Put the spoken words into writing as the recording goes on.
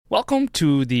Welcome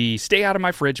to the Stay Out of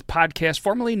My Fridge podcast,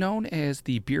 formerly known as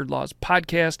the Beard Laws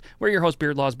podcast. We're your host,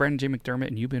 Beard Laws, Brandon J. McDermott,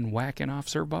 and you've been whacking off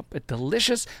Serve Up, a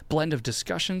delicious blend of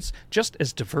discussions just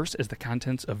as diverse as the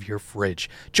contents of your fridge.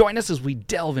 Join us as we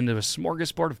delve into a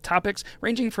smorgasbord of topics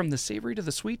ranging from the savory to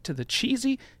the sweet to the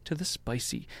cheesy to the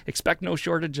spicy. Expect no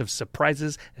shortage of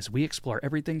surprises as we explore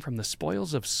everything from the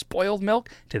spoils of spoiled milk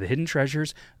to the hidden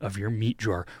treasures of your meat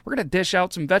drawer. We're going to dish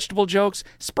out some vegetable jokes,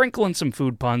 sprinkle in some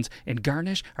food puns, and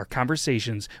garnish our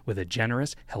conversations with a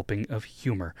generous helping of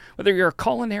humor. Whether you're a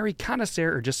culinary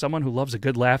connoisseur or just someone who loves a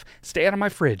good laugh, Stay Out of My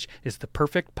Fridge is the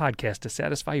perfect podcast to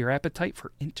satisfy your appetite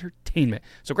for entertainment.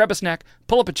 So grab a snack,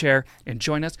 pull up a chair, and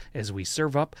join us as we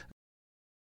serve up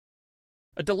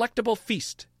a delectable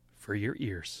feast for your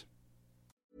ears.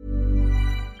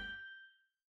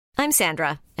 I'm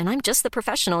Sandra, and I'm just the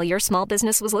professional your small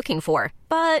business was looking for.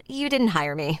 But you didn't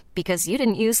hire me because you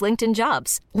didn't use LinkedIn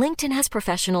Jobs. LinkedIn has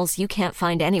professionals you can't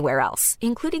find anywhere else,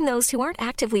 including those who aren't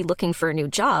actively looking for a new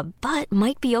job, but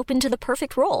might be open to the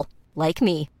perfect role, like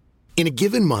me. In a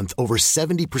given month, over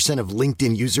 70% of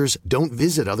LinkedIn users don't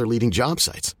visit other leading job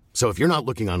sites. So if you're not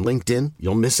looking on LinkedIn,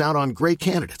 you'll miss out on great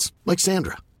candidates like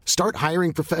Sandra. Start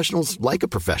hiring professionals like a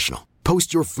professional.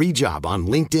 Post your free job on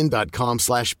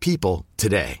linkedin.com/people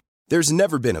today. There's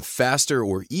never been a faster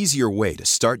or easier way to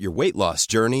start your weight loss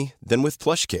journey than with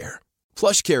PlushCare.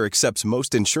 PlushCare accepts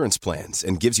most insurance plans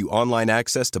and gives you online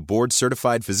access to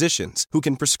board-certified physicians who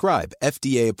can prescribe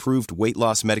FDA-approved weight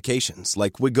loss medications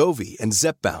like Wegovy and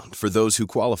Zepbound for those who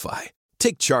qualify.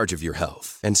 Take charge of your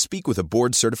health and speak with a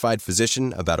board-certified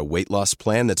physician about a weight loss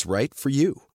plan that's right for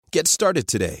you. Get started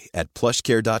today at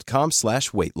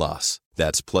plushcare.com/weight loss.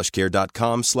 That's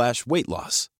plushcare.com/weight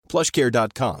loss.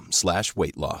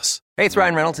 plushcare.com/weight loss. Hey, it's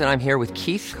Ryan Reynolds, and I'm here with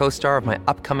Keith, co-star of my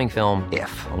upcoming film,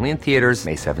 If, only in theaters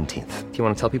May 17th. Do you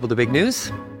want to tell people the big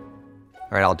news?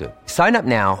 All right, I'll do it. Sign up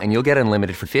now and you'll get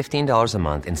unlimited for $15 a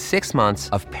month and 6 months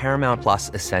of Paramount Plus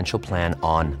Essential Plan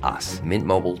on us.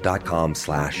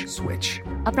 MintMobile.com/switch.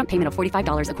 Upfront payment of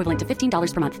 $45 equivalent to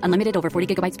 $15 per month. Unlimited over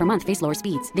 40 gigabytes per month. Face lower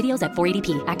speeds. Videos at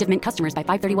 480p. Active Mint customers by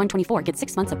 531.24 get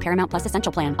 6 months of Paramount Plus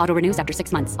Essential Plan. Auto renews after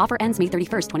 6 months. Offer ends May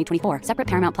 31st, 2024. Separate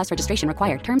Paramount Plus registration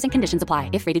required. Terms and conditions apply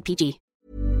if rated PG.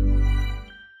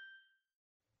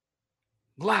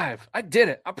 Live. I did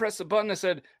it. I pressed the button that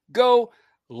said, go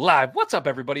live. What's up,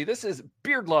 everybody? This is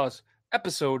Beard Laws,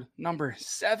 episode number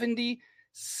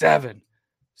 77.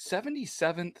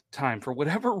 77th time. For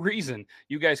whatever reason,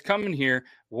 you guys come in here,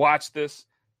 watch this.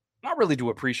 I really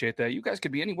do appreciate that. You guys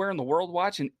could be anywhere in the world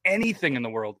watching anything in the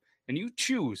world, and you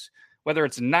choose whether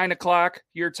it's 9 o'clock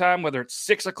your time, whether it's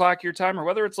 6 o'clock your time, or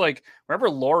whether it's like wherever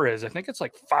Laura is. I think it's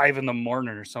like 5 in the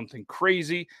morning or something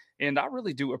crazy, and I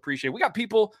really do appreciate it. We got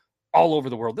people all over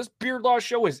the world. This Beard Laws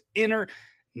show is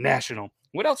international.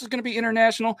 What else is going to be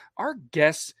international? Our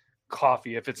guest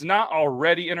coffee. If it's not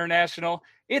already international,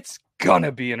 it's going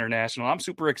to be international. I'm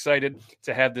super excited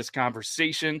to have this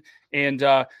conversation. And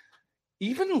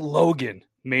even Logan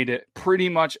made it pretty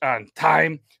much on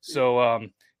time. So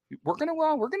we're going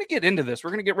to get into this.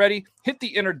 We're going to get ready, hit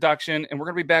the introduction, and we're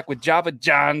going to be back with Java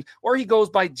John, or he goes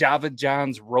by Java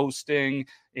John's Roasting.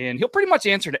 And he'll pretty much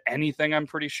answer to anything, I'm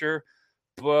pretty sure.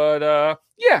 But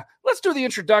yeah, let's do the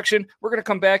introduction. We're going to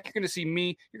come back. You're going to see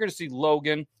me. You're going to see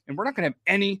Logan. And we're not going to have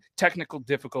any technical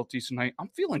difficulties tonight. I'm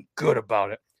feeling good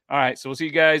about it. All right, so we'll see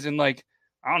you guys in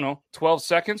 12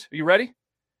 seconds. Are you ready?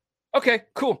 Okay,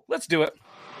 cool. Let's do it.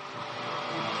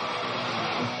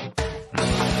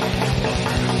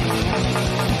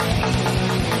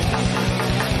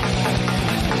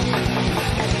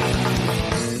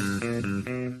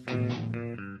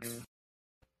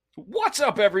 What's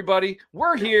up, everybody?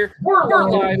 We're here. We're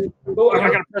live. Oh, I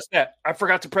gotta press that. I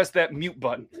forgot to press that mute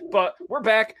button. But we're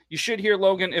back. You should hear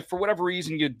Logan. If for whatever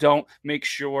reason you don't, make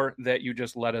sure that you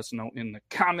just let us know in the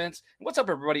comments. What's up,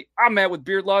 everybody? I'm Matt with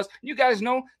Beard Laws. You guys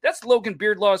know that's Logan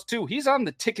Beard Laws too. He's on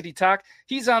the Tickety Talk.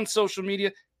 He's on social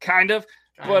media, kind of.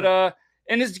 But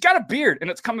and he's got a beard,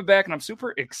 and it's coming back, and I'm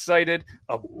super excited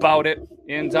about it.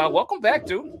 And welcome back,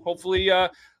 dude. Hopefully,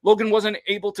 Logan wasn't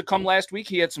able to come last week.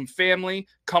 He had some family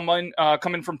coming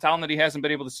from town that he hasn't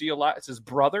been able to see a lot. It's his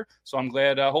brother, so I'm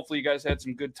glad. Hopefully, you guys had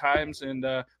some good times and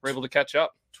were able to catch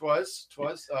up. Twas.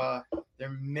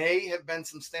 There may have been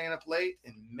some staying up late,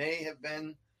 and may have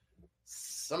been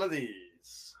some of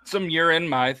these. Some you're in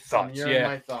my thoughts.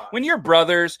 When you're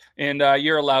brothers and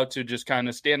you're allowed to just kind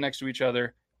of stand next to each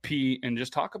other, pee, and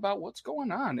just talk about what's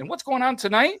going on. And what's going on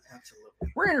tonight?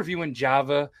 Absolutely. We're interviewing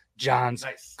Java John's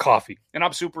Coffee. And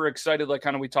I'm super excited, like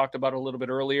kind of we talked about a little bit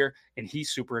earlier. And he's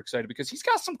super excited because he's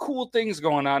got some cool things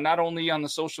going on, not only on the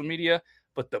social media,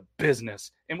 but the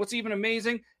business. And what's even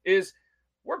amazing is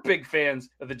we're big fans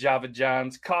of the Java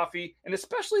John's coffee, and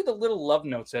especially the little love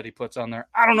notes that he puts on there.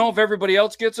 I don't know if everybody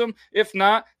else gets them. If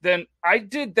not, then I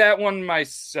did that one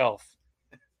myself.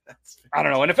 I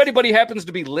don't know. And if anybody happens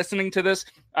to be listening to this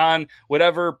on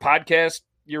whatever podcast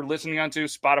you're listening onto,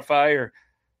 Spotify or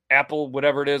Apple,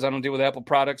 whatever it is, I don't deal with Apple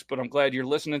products, but I'm glad you're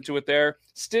listening to it there,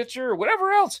 Stitcher or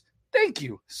whatever else. Thank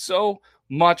you so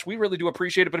much. We really do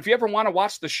appreciate it. But if you ever want to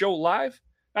watch the show live,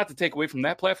 not to take away from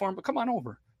that platform, but come on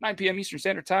over, 9 p.m. Eastern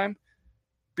Standard Time,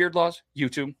 Beard Laws,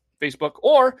 YouTube, Facebook,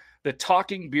 or the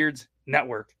Talking Beards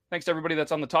Network. Thanks to everybody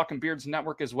that's on the Talking Beards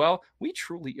Network as well. We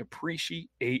truly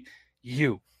appreciate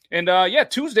you. And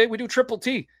Tuesday we do Triple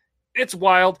T. It's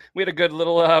wild. We had a good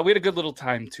little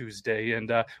time Tuesday,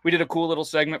 and we did a cool little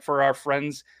segment for our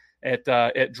friends at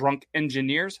Drunk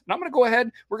Engineers. And I'm going to go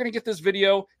ahead. We're going to get this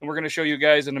video, and we're going to show you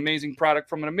guys an amazing product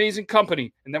from an amazing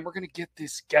company. And then we're going to get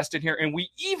this guest in here. And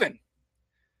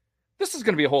this is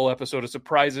going to be a whole episode of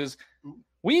surprises.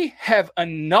 We have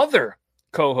another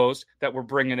co-host that we're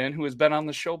bringing in who has been on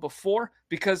the show before,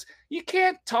 because you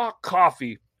can't talk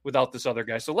coffee without this other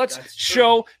guy. So let's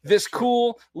show this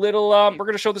cool little, we're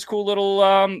going to show this cool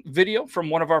little video from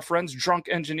one of our friends, Drunk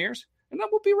Engineers, and then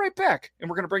we'll be right back. And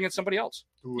we're going to bring in somebody else.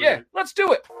 Yeah, let's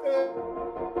do it.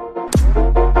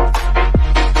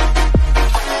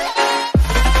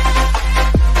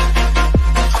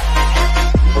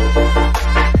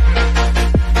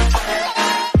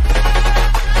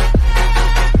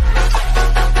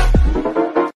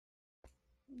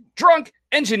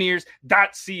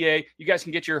 DrunkEngineers.ca. You guys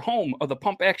can get your home of the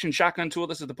pump action shotgun tool.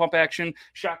 This is the pump action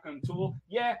shotgun tool.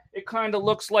 Yeah, it kind of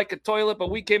looks like a toilet, but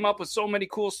we came up with so many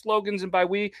cool slogans, and by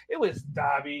we, it was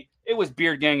Dobby. It was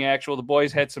Beard Gang Actual. The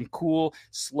boys had some cool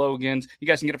slogans. You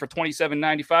guys can get it for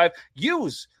 $27.95.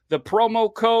 Use the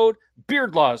promo code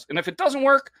BeardLaws. And if it doesn't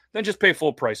work, then just pay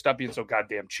full price. Stop being so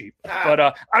goddamn cheap. But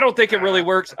I don't think it really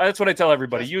works. That's what I tell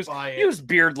everybody. Use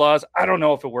BeardLaws. I don't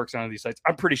know if it works on these sites.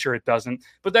 I'm pretty sure it doesn't.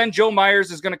 But then Joe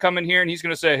Myers is going to come in here and he's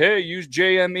going to say, hey, use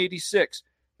JM86.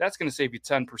 That's going to save you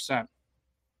 10%.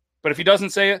 But if he doesn't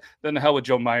say it, then the hell with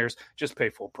Joe Myers. Just pay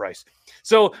full price.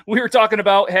 So we were talking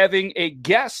about having a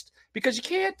guest, because you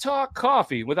can't talk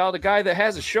coffee without a guy that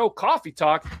has a show, Coffee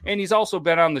Talk, and he's also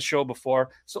been on the show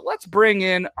before. So let's bring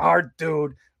in our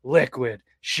dude, Liquid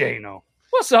Shano.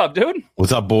 What's up, dude?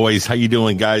 What's up, boys? How you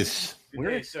doing, guys?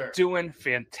 We're doing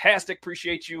fantastic.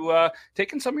 Appreciate you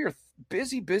taking some of your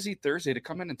busy Thursday to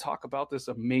come in and talk about this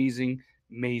amazing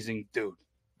dude.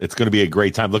 It's going to be a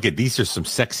great time. Look at these are some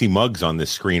sexy mugs on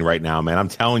this screen right now, man. I'm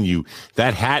telling you,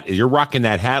 that hat, you're rocking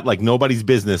that hat like nobody's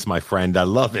business, my friend. I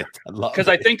love it. Because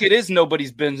I think it is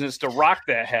nobody's business to rock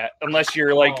that hat unless you're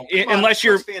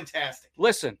you're fantastic.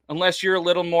 Listen, unless you're a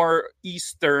little more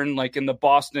Eastern, like in the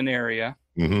Boston area.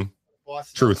 Mm-hmm.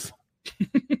 Boston. Truth.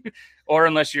 Or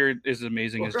unless you're as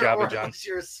amazing as Java John. Unless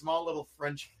you're a small little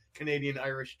French, Canadian,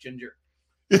 Irish ginger.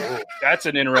 Oh, that's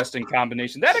an interesting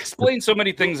combination. That explains so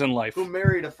many things in life. Who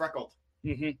married a freckled?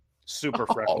 Mm-hmm. Super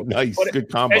freckled. Oh, nice. But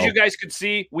good combo. As you guys could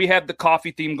see, we have the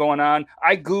coffee theme going on.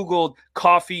 I Googled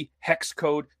coffee hex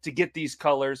code to get these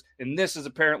colors, and this is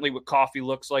apparently what coffee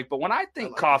looks like. But when I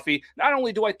think coffee, not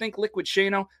only do I think Liquid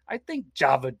Shano, I think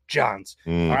Java John's.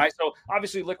 All right. So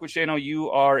obviously, Liquid Shano, you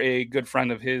are a good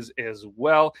friend of his as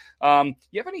well. You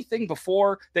have anything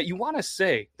before that you want to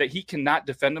say that he cannot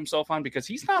defend himself on, because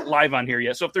he's not live on here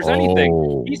yet? So if there's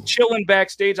anything, he's chilling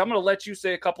backstage. I'm going to let you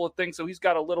say a couple of things so he's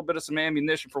got a little bit of some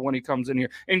ammunition for when he comes in here.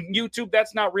 And YouTube,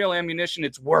 that's not real ammunition;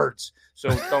 it's words. So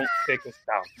don't take us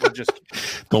down. We'll just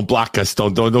don't block us.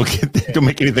 Don't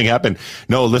make anything happen.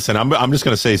 No, listen, I'm just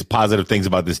going to say positive things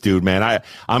about this dude, man.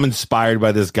 I'm inspired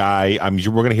by this guy.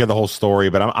 We're going to hear the whole story,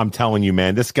 but I'm telling you,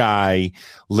 man, this guy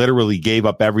literally gave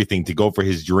up everything to go for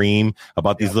his dream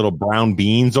about these little brown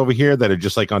beans over here that are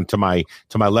just like to my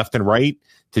left and right.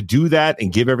 To do that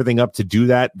and give everything up to do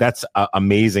that, that's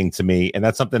amazing to me. And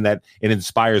that's something that it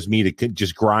inspires me to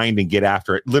just grind and get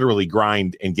after it. Literally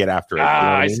grind and get after it. You know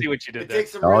I see what you did there.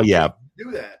 Oh, yeah.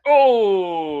 Do that.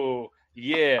 Oh,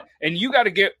 yeah. And you got to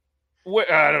get,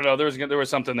 I don't know. There was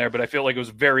something there, but I feel like it was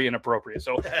very inappropriate.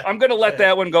 So I'm going to let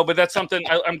that one go. But that's something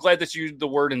I'm glad that you used the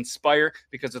word inspire,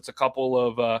 because it's a couple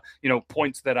of,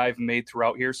 points that I've made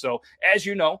throughout here. So as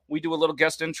you know, we do a little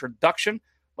guest introduction.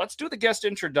 Let's do the guest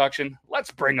introduction. Let's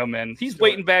bring him in. He's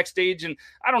waiting backstage, and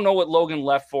I don't know what Logan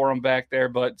left for him back there,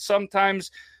 but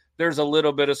sometimes there's a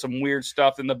little bit of some weird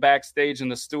stuff in the backstage in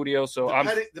the studio. So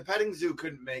the petting zoo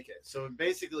couldn't make it. So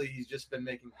basically, he's just been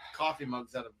making coffee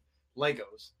mugs out of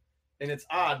Legos, and it's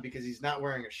odd because he's not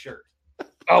wearing a shirt.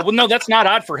 Oh, well, no, that's not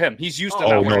odd for him. He's used to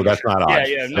not wearing that's not odd.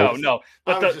 Yeah, no.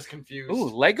 But I was just confused. Ooh,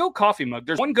 Lego coffee mug.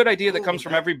 There's one good idea that comes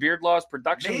from every Beard Laws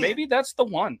production. Man. Maybe that's the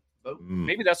one.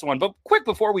 Maybe that's the one. But quick,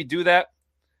 before we do that,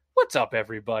 what's up,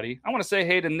 everybody? I want to say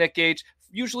hey to Nick H.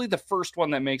 Usually the first one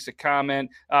that makes a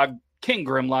comment. King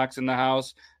Grimlock's in the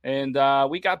house. And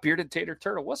we got Bearded Tater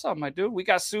Turtle. What's up, my dude? We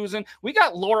got Susan. We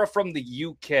got Laura from the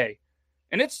UK.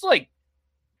 And it's like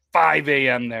 5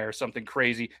 a.m. there or something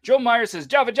crazy. Joe Meyer says,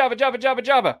 Java, Java, Java, Java,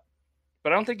 Java.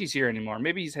 But I don't think he's here anymore.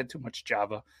 Maybe he's had too much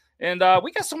Java. And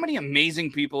we got so many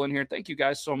amazing people in here. Thank you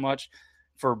guys so much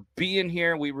for being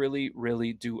here. We really,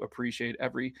 really do appreciate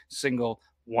every single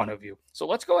one of you. So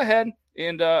let's go ahead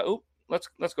and let's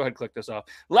go ahead and click this off.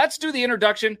 Let's do the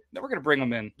introduction. Then we're gonna bring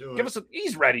him in.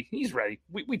 He's ready. He's ready.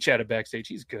 We chatted backstage.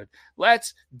 He's good.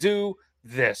 Let's do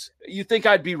this. You think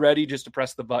I'd be ready just to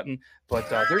press the button, but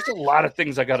there's a lot of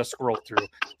things I got to scroll through.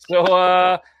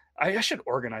 So I should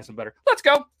organize them better. Let's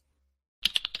go.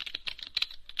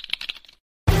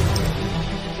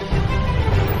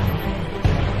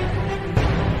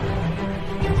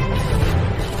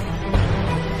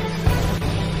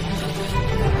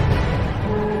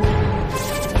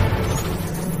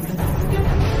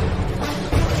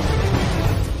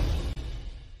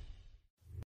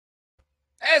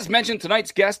 As mentioned,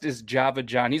 tonight's guest is Java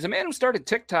John. He's a man who started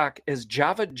TikTok as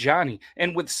Java Johnny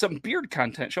and with some beard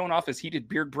content showing off his heated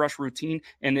beard brush routine.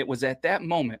 And it was at that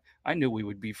moment I knew we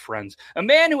would be friends. A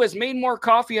man who has made more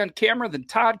coffee on camera than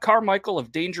Todd Carmichael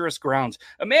of Dangerous Grounds.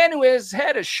 A man who has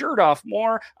had his shirt off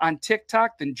more on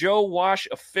TikTok than Joe Wash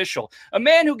Official. A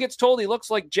man who gets told he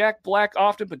looks like Jack Black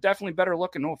often, but definitely better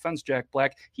looking. No offense, Jack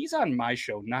Black. He's on my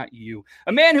show, not you.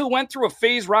 A man who went through a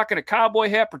phase rocking a cowboy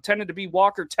hat, pretended to be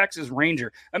Walker, Texas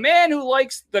Ranger. A man who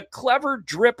likes the Clever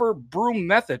Dripper broom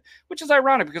method, which is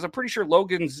ironic because I'm pretty sure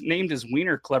Logan's named his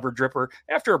wiener Clever Dripper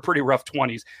after a pretty rough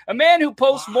 20s. A man who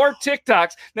posts more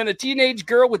TikToks than a teenage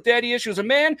girl with daddy issues. A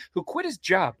man who quit his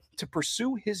job to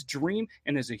pursue his dream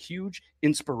and is a huge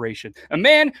inspiration. A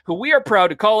man who we are proud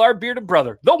to call our bearded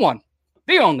brother, the one,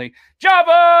 the only,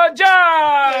 Java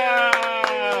John!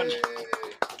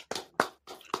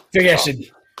 Figure I should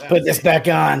put this back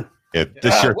on. Yeah,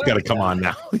 this shirt's got to come on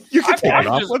now. You can take it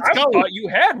off. Let's go.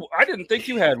 I didn't think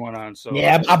you had one on. So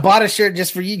yeah, I bought a shirt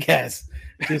just for you guys.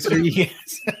 Just for you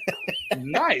guys.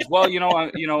 Nice. Well,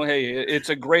 hey, it's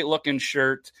a great looking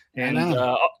shirt, and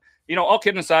all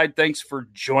kidding aside, thanks for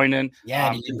joining.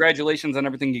 Yeah, congratulations on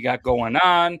everything you got going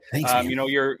on. Thanks,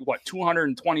 you're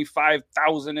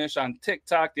 225,000 ish on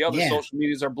TikTok. The other social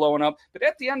medias are blowing up, but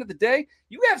at the end of the day,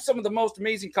 you have some of the most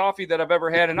amazing coffee that I've ever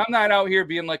had. And I'm not out here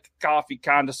being like a coffee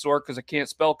connoisseur because I can't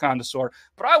spell connoisseur,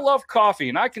 but I love coffee,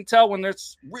 and I can tell when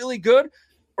it's really good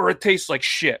or it tastes like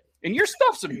shit. And your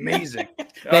stuff's amazing.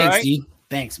 Thanks, G.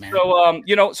 Thanks, man.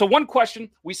 So, so one question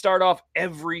we start off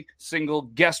every single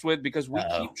guest with, because we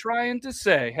keep trying to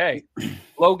say, hey,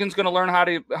 Logan's going to learn how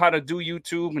to do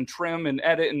YouTube and trim and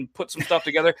edit and put some stuff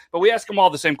together. But we ask them all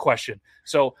the same question.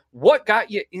 So what got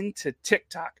you into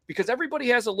TikTok? Because everybody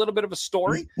has a little bit of a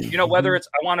story, whether it's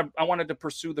I wanted to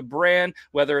pursue the brand,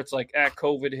 whether it's like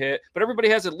COVID hit, but everybody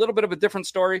has a little bit of a different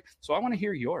story. So I want to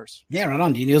hear yours. Yeah, right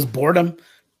on, dude. It was boredom.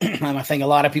 I think a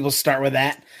lot of people start with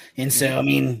that. And so,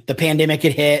 the pandemic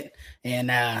had hit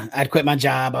and I'd quit my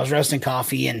job. I was roasting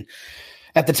coffee. And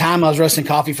at the time I was roasting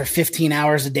coffee for 15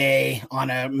 hours a day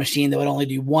on a machine that would only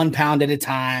do 1 pound at a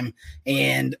time.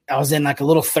 And I was in like a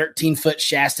little 13-foot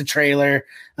Shasta trailer.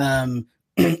 And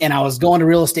I was going to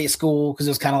real estate school because it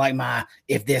was kind of like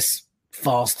if this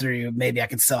falls through, maybe I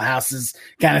can sell houses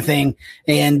kind of thing.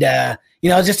 And,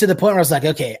 just to the point where I was like,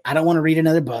 okay, I don't want to read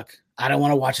another book. I don't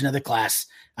want to watch another class.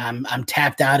 I'm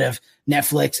tapped out of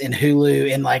Netflix and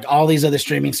Hulu and like all these other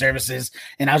streaming services.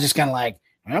 And I was just kind of like,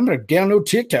 I'm going to download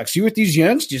TikTok, see what these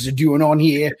youngsters are doing on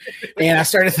here. And I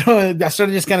started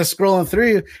just kind of scrolling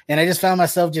through, and I just found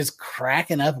myself just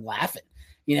cracking up laughing,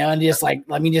 and just like,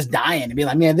 let me just dying and be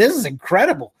like, man, this is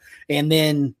incredible. And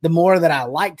then the more that I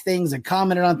liked things and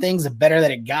commented on things, the better that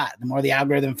it got. The more the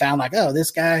algorithm found like, oh, this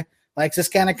guy likes this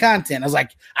kind of content. I was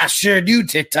like, I sure do,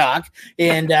 TikTok.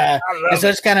 And so I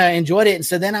just kind of enjoyed it. And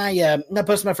so then I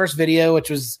posted my first video, which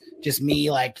was just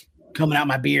me like combing out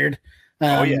my beard.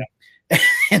 And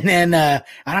then I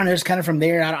don't know, just kind of from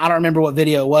there, I don't remember what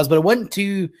video it was, but it wasn't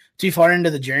too far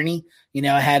into the journey.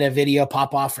 I had a video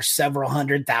pop off for several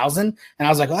 100,000, and I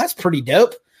was like, well, that's pretty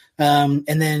dope. And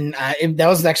then that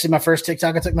was actually my first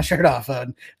TikTok. I took my shirt off. I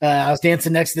was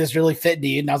dancing next to this really fit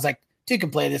dude, and I was like, you can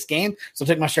play this game. So I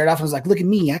took my shirt off and was like, look at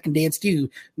me, I can dance too,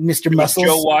 Mr. Muscles.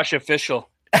 Joe Wash Official.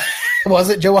 Was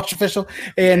it Joe Wash Official?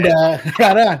 And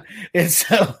right on. And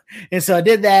so I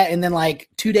did that. And then like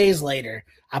 2 days later,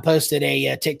 I posted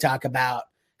a TikTok about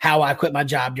how I quit my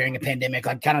job during a pandemic.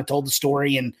 Like kind of told the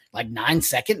story in like 9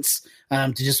 seconds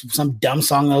to just some dumb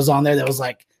song that was on there that was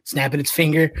like snapping its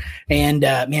finger. And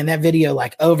man, that video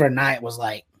like overnight was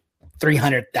like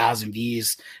 300,000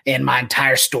 views, and my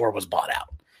entire store was bought out.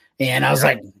 And I was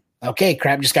like, okay,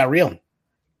 crap just got real.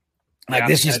 Like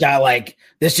this just got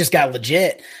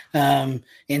legit. And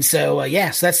so,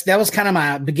 so that was kind of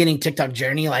my beginning TikTok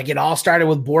journey. Like it all started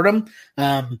with boredom.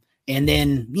 And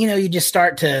then, you just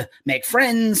start to make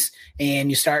friends and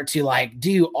you start to like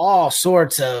do all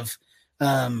sorts of,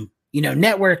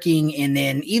 networking, and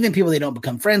then even people that don't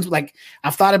become friends. Like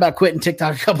I've thought about quitting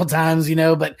TikTok a couple times,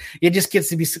 but it just gets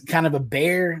to be kind of a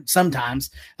bear sometimes.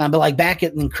 But like back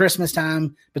in Christmas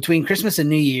time, between Christmas and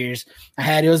New Year's,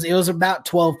 it was about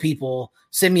 12 people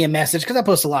send me a message, because I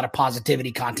post a lot of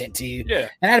positivity content too. Yeah.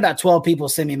 And I had about 12 people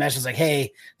send me a message like,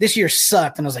 hey, this year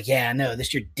sucked. And I was like, yeah, I know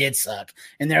this year did suck.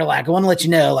 And they're like, I want to let you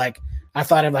know, like, I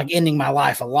thought of like ending my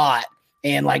life a lot.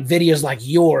 And like videos like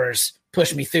yours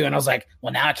pushed me through. And I was like,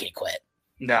 well, now I can't quit.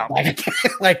 No. Like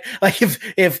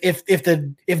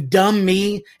if dumb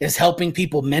me is helping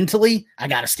people mentally, I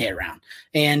got to stay around.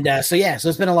 And so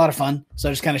it's been a lot of fun. So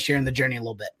just kind of sharing the journey a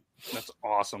little bit. That's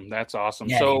awesome. Yeah,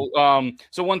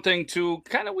 So one thing too,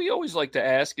 kind of, we always like to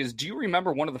ask is, do you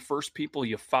remember one of the first people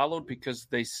you followed? Because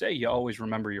they say you always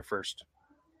remember your first.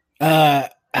 I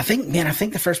think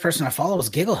the first person I followed was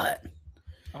Giggle Hut.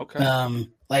 Okay.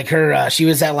 Like her, she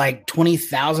was at like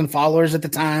 20,000 followers at the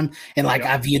time. And like,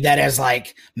 I viewed that as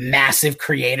like massive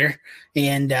creator.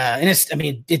 And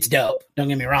it's dope. Don't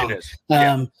get me wrong. It is.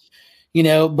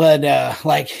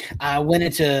 Like I went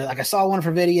into, like, I saw one of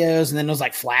her videos and then it was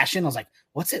like flashing. I was like,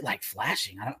 what's it like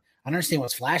flashing? I don't understand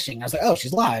what's flashing. I was like, oh,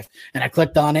 she's live. And I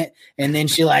clicked on it. And then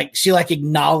she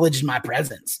acknowledged my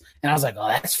presence. And I was like, oh,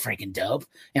 that's freaking dope.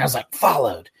 And I was like,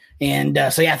 followed. And I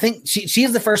think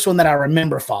she's the first one that I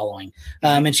remember following.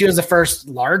 And she was the first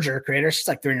larger creator. She's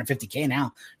like 350K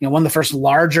now. One of the first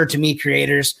larger to me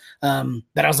creators that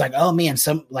I was like, oh man,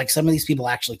 some of these people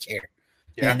actually care.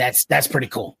 Yeah. And that's pretty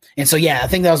cool. And so, I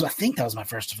think that was my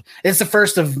first. It's the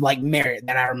first of like merit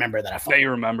that I remember that I followed. That you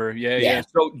remember. Yeah.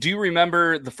 So do you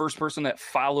remember the first person that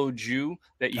followed you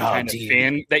that you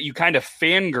kind of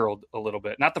fangirled a little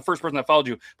bit? Not the first person that followed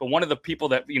you, but one of the people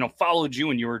that, followed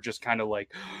you and you were just kind of like,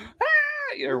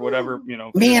 or whatever,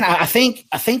 Man, I think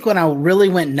when I really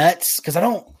went nuts, because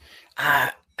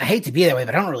I hate to be that way,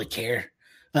 but I don't really care.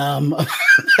 Like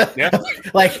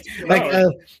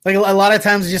a lot of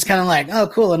times it's just kind of like, oh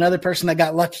cool, another person that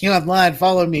got lucky online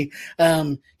followed me.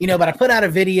 But I put out a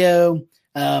video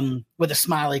with a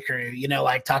Smiley crew,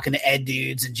 like talking to Ed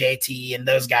Dudes and JT and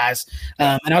those guys.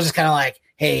 And I was just kind of like,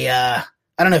 hey, I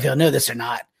don't know if you'll know this or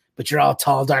not, but you're all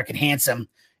tall, dark, and handsome,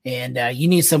 and you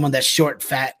need someone that's short,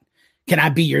 fat. Can I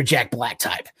be your Jack Black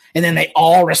type? And then they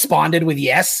all responded with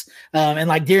yes. And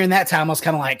like during that time, I was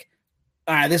kind of like,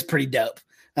 all right, this is pretty dope.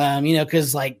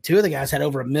 Because like two of the guys had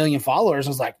over 1 million followers. I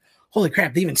was like, holy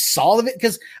crap, they even saw it,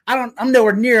 because I'm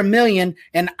nowhere near 1 million,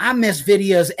 and I miss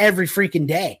videos every freaking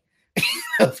day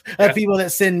of people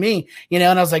that send me, and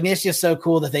I was like, it's just so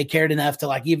cool that they cared enough to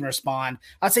like even respond.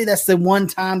 I'd say that's the one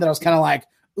time that I was kind of like,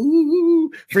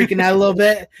 ooh, freaking out a little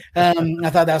bit. I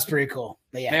thought that was pretty cool.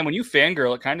 But yeah, man, when you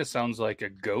fangirl, it kind of sounds like a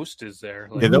ghost is there.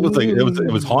 Like, yeah, that was like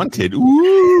it was haunted.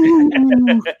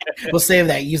 Ooh. We'll save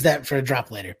that. Use that for a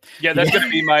drop later. Yeah, that's gonna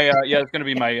be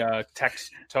my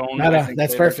text tone.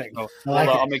 That's perfect. So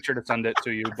I'll make sure to send it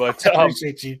to you. But I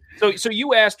appreciate you. So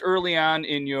you asked early on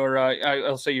in your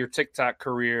I'll say your TikTok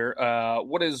career,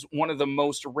 what is one of the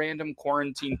most random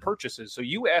quarantine purchases? So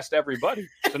you asked everybody.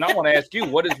 So now I want to ask you,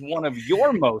 what is one of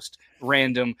your most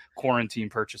random quarantine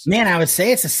purchases? Man, I would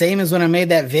say it's the same as when I made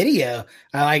that video.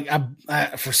 I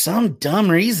for some dumb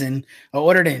reason, I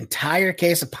ordered an entire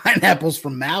case of pineapples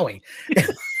from Maui.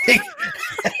 I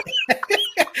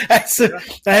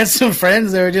had some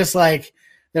friends that were just like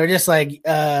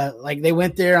they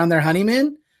went there on their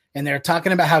honeymoon and they're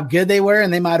talking about how good they were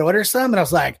and they might order some. And I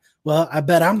was like, well, I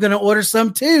bet I'm going to order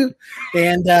some too.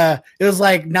 And it was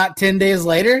like not 10 days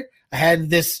later, I had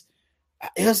this,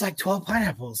 it was like 12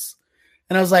 pineapples.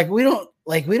 And I was like, we don't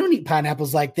eat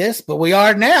pineapples like this, but we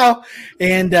are now.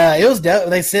 And it was dope.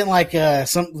 They sent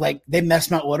they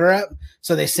messed my order up.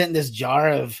 So they sent this jar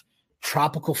of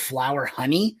tropical flower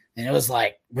honey. And it was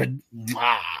like, I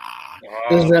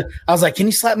was like, can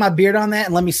you slap my beard on that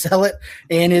and let me sell it?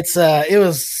 And it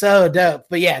was so dope.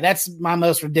 But yeah, that's my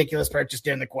most ridiculous purchase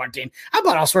during the quarantine. I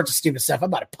bought all sorts of stupid stuff. I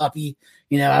bought a puppy,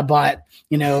 I bought,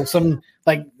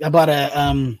 I bought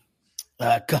a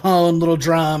cajon little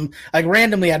drum. Like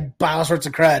randomly I'd buy all sorts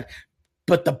of crud.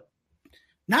 But the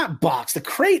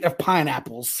crate of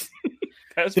pineapples.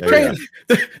 The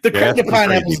crate of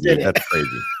pineapples did it. That's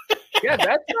crazy. Yeah,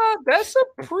 that's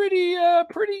a pretty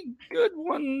good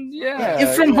one. Yeah,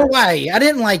 It's from Hawaii. I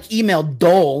didn't like email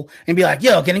Dole and be like,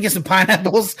 "Yo, can I get some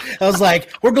pineapples?" I was like,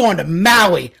 "We're going to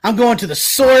Maui. I'm going to the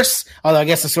source." Although I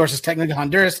guess the source is technically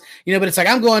Honduras, but it's like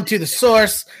I'm going to the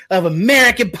source of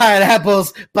American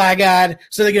pineapples. By God,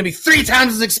 so they're gonna be 3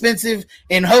 times as expensive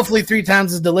and hopefully 3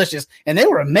 times as delicious. And they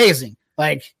were amazing,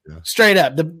 straight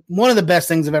up. One of the best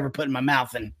things I've ever put in my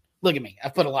mouth. And look at me,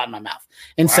 I've put a lot in my mouth,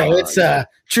 and so it's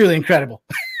truly incredible.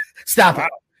 Stop it.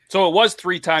 So it was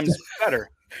 3 times better.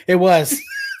 It was.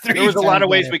 There was a lot of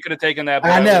ways we could have taken that.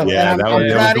 I know. Yeah, that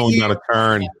was going down a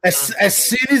turn. As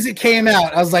soon as it came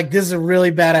out, I was like, "This is a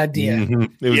really bad idea."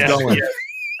 Mm-hmm. It was going. Yeah.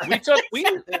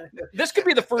 This could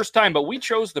be the first time, but we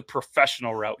chose the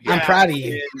professional route here. I'm proud of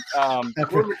you. And,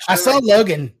 I saw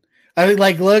Logan.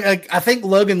 I think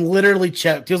Logan literally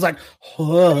choked. He was like,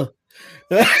 "Huh."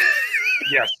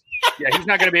 Yes. Yeah, he's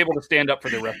not going to be able to stand up for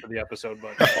the rest of the episode,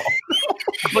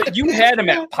 but you had him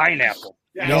at pineapple.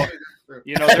 There's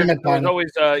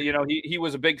always, he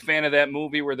was a big fan of that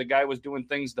movie where the guy was doing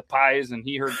things to pies and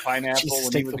he heard pineapple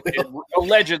when he was a kid,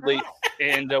 allegedly,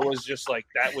 and was just like,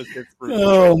 that was his fruit.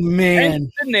 Oh, man.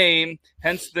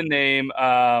 Hence the name,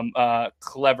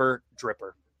 Clever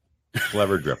Dripper.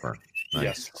 Clever Dripper. Nice.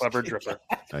 Yes, Clever Dripper.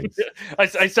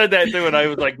 Nice. I said that too, and I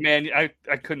was like, man,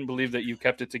 I couldn't believe that you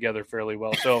kept it together fairly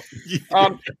well. So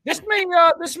this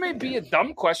may be a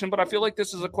dumb question, but I feel like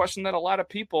this is a question that a lot of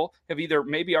people have either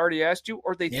maybe already asked you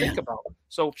or they think about.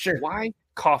 So why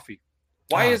coffee?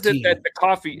 Why is it that the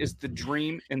coffee is the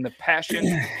dream and the passion?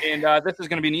 And this is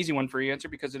going to be an easy one for you to answer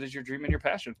because it is your dream and your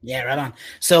passion. Yeah, right on.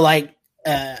 So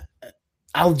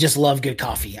I'll just love good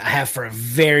coffee. I have for a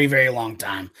very, very long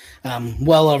time,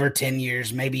 well over 10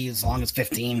 years, maybe as long as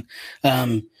 15.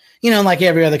 Like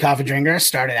every other coffee drinker, I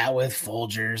started out with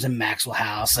Folgers and Maxwell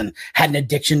House and had an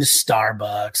addiction to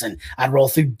Starbucks. And I'd roll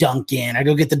through Dunkin'. I'd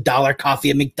go get the $1 coffee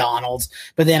at McDonald's.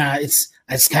 But then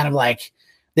it's kind of like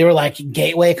they were like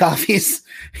gateway coffees.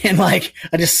 And I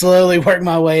just slowly worked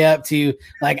my way up to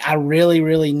I really,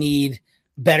 really need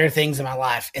better things in my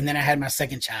life. And then I had my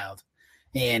second child.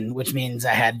 Which means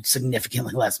I had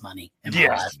significantly less money in my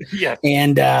life. Yeah.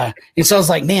 And so I was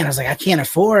like, I can't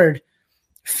afford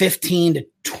 $15 to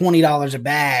 $20 a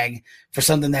bag for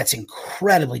something that's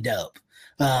incredibly dope.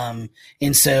 And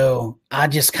so I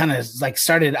just kind of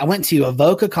started, I went to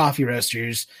Avoca Coffee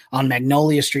Roasters on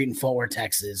Magnolia Street in Fort Worth,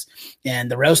 Texas.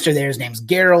 And the roaster there, his name's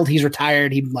Gerald. He's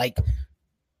retired. He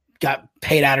got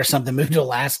paid out or something, moved to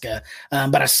Alaska.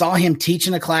 But I saw him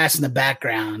teaching a class in the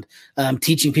background,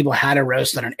 teaching people how to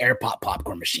roast on an air pop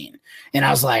popcorn machine. And I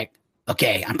was like,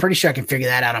 okay, I'm pretty sure I can figure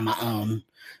that out on my own.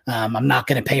 I'm not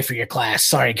going to pay for your class.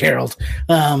 Sorry, Gerald.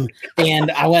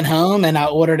 And I went home and I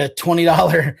ordered a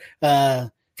 $20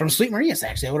 from Sweet Maria's.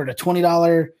 Actually, I ordered a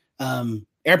 $20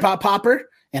 air pop popper,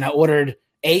 and I ordered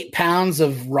 8 pounds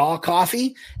of raw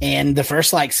coffee, and the first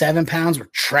 7 pounds were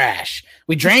trash.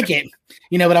 We drank it.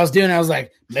 What I was doing, I was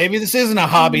like, maybe this isn't a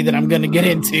hobby that I'm going to get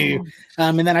into.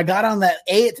 And then I got on that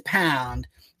 8th pound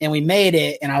and we made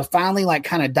it. And I was finally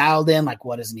kind of dialed in,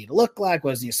 what does it need to look like?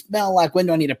 What does it need to smell like? When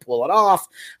do I need to pull it off?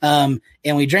 And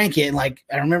we drank it. And I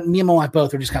remember me and my wife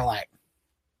both were just kind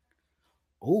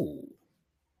of ooh,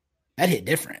 that hit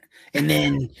different. And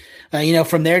then,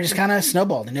 from there, just kind of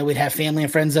snowballed. And then we'd have family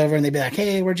and friends over and they'd be like,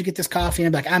 hey, where'd you get this coffee?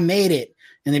 And I'd be like, I made it.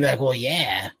 And they'd be like, well,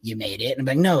 yeah, you made it. And I'm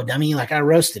like, no, dummy, I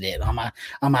roasted it on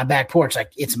my back porch.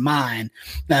 It's mine.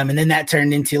 And then that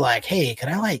turned into hey, could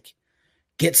I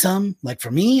get some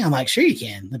for me? I'm like, sure you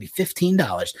can. That'd be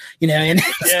 $15, and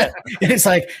it's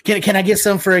can I get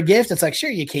some for a gift? It's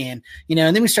sure you can,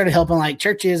 and then we started helping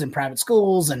churches and private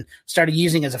schools and started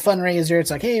using as a fundraiser. It's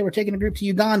hey, we're taking a group to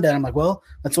Uganda. And I'm like, well,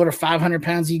 let's order 500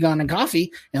 pounds of Ugandan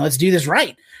coffee and let's do this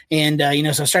right. And,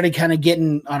 so I started kind of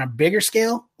getting on a bigger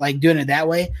scale, doing it that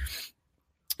way.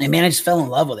 And man, I just fell in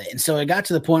love with it. And so it got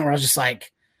to the point where I was just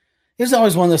it was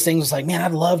always one of those things man,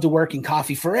 I'd love to work in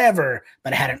coffee forever,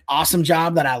 but I had an awesome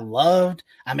job that I loved.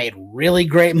 I made really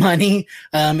great money.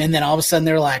 And then all of a sudden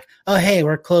they were like, oh, hey,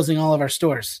 we're closing all of our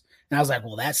stores. And I was like,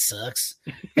 well, that sucks.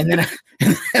 And then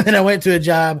I went to a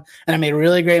job and I made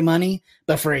really great money.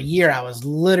 But for a year, I was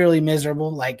literally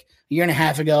miserable. A year and a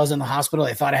half ago, I was in the hospital.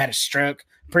 They thought I had a stroke.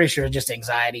 I'm pretty sure it was just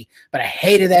anxiety, but I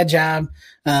hated that job.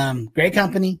 Great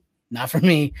company. Not for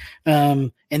me.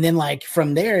 And then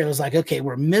from there, it was okay,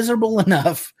 we're miserable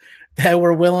enough that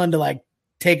we're willing to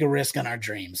take a risk on our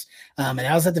dreams. And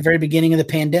that was at the very beginning of the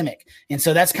pandemic. And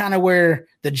so that's kind of where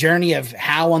the journey of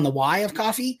how and the why of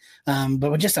coffee.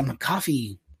 But I'm a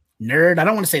coffee nerd. I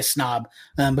don't want to say snob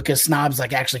because snobs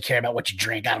actually care about what you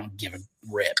drink. I don't give a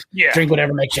rip. Yeah. Drink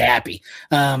whatever makes you happy.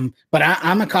 But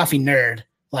I'm a coffee nerd.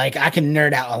 Like I can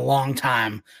nerd out a long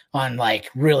time on like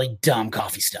really dumb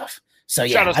coffee stuff. So Shout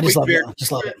yeah, out I just Squeak love Beard. it.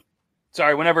 Just love it.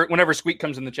 Sorry, whenever Squeak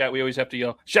comes in the chat, we always have to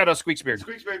yell, shout out Squeak's Beard.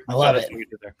 I love it. So we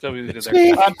did there. So we did there.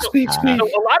 Squeak, So squeak, squeak.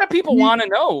 a lot of people want to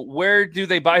know, where do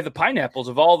they buy the pineapples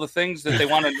of all the things that they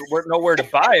want to know where to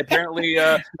buy? Apparently,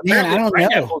 Man, I don't know.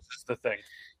 pineapples is the thing.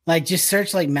 Like just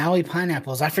search like Maui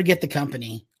pineapples. I forget the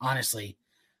company, honestly.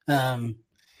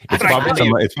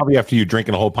 It's probably after you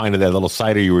drinking a whole pint of that little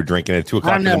cider you were drinking at 2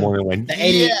 o'clock in the morning. When the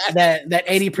 80 that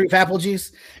 80 proof apple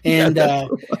juice, and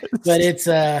but it's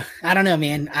I don't know,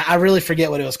 man. I really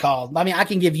forget what it was called. I mean, I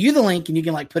can give you the link and you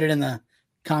can like put it in the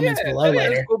comments below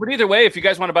later. Cool. But either way, if you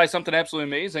guys want to buy something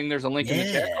absolutely amazing, there's a link in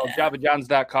the chat called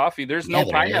JavaJohns.coffee. There's no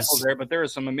pineapples there, but there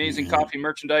is some amazing coffee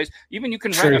merchandise. Even you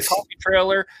can rent a coffee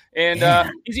trailer, and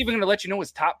he's even going to let you know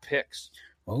his top picks.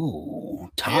 Oh,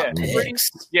 top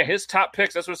picks. His top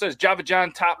picks. That's what it says. Java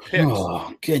John top picks.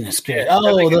 Oh, goodness gracious.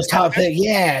 Oh, those top picks.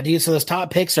 Yeah, dude. So those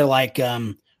top picks are like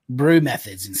brew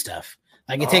methods and stuff.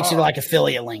 Like it takes you to like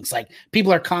affiliate links. Like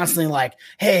people are constantly like,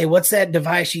 hey, what's that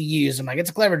device you use? I'm like,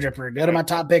 it's a Clever Dripper. Go to my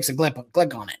top picks and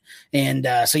click on it.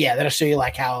 And so yeah, that'll show you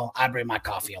like how I brew my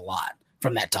coffee a lot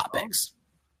from that top picks.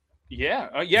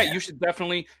 Yeah, you should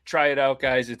definitely try it out,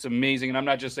 guys. It's amazing. And I'm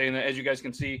not just saying that. As you guys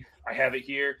can see, I have it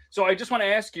here. So I just want to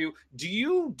ask you, do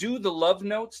you do the love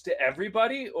notes to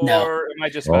everybody, or am I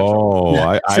just special? Oh,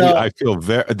 no. I feel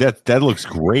that looks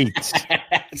great.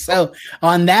 So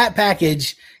on that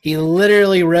package, he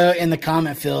literally wrote in the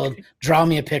comment field, draw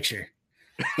me a picture.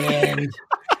 And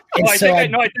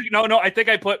I think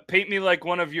I put paint me like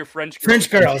one of your French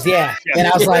girls. Yeah. And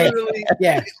I was like,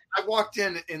 yeah. I walked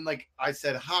in and like I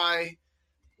said hi,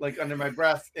 like under my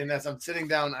breath, and as I'm sitting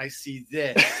down, I see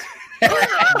this.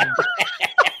 I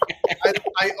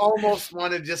almost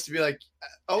wanted just to be like,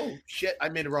 oh shit, I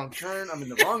made a wrong turn. I'm in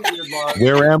the wrong beard log.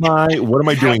 Where am I? What am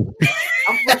I doing?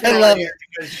 I'm flipping out here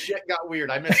because shit got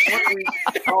weird. I missed 1 week.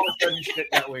 All of a sudden,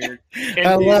 shit got weird. And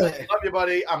I love it. Love you,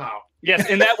 buddy. I'm out. Yes,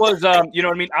 and that was, you know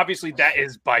what I mean? Obviously, that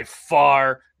is by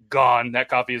far gone. That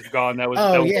coffee is gone. That was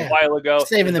a while ago.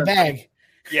 Saving the bag.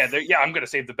 Yeah, I'm going to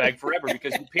save the bag forever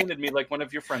because you painted me like one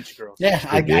of your French girls. Yeah,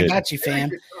 I got you,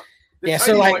 fam. Yeah,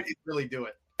 so like, really do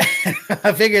it.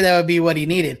 I figured that would be what he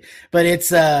needed, but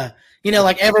it's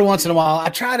like every once in a while I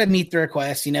try to meet the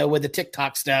request, with the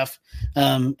TikTok stuff.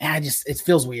 And it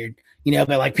feels weird, but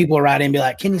like people will write in and be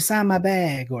like, can you sign my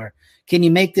bag, or can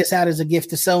you make this out as a gift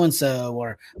to so-and-so,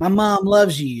 or my mom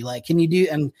loves you, like, can you do?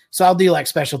 And so I'll do like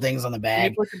special things on the bag.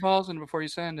 Can you put your balls in before you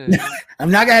send it? I'm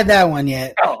not gonna have that one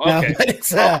yet. Oh, okay. No, but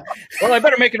it's, well, I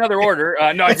better make another order.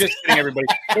 No, I'm just kidding, everybody.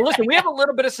 Well, listen, we have a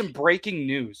little bit of some breaking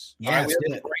news. Yeah, we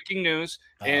have breaking news,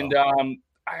 and I'm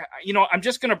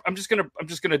just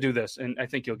gonna do this, and I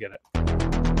think you'll get it.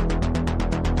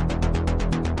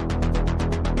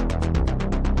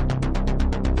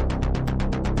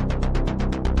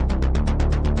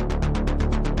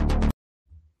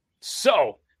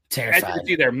 So, terrified. As you can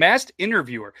see there, Masked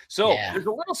Interviewer. So there's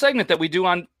a little segment that we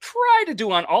try to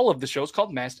do on all of the shows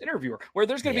called Masked Interviewer, where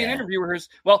there's going to be an interviewer who's,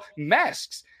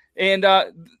 masks. And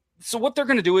so what they're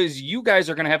going to do is you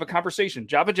guys are going to have a conversation,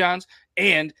 Java Johns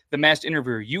and the Masked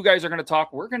Interviewer. You guys are going to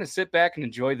talk. We're going to sit back and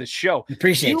enjoy the show.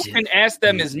 Appreciate you. You can ask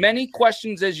them as many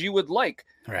questions as you would like.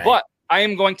 Right. But I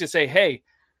am going to say, hey,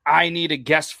 I need a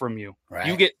guess from you. Right.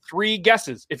 You get 3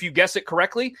 guesses. If you guess it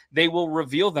correctly, they will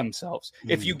reveal themselves.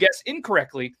 If you guess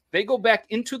incorrectly, they go back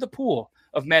into the pool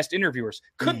of masked interviewers.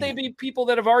 Could they be people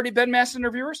that have already been masked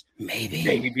interviewers?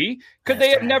 Maybe. Could they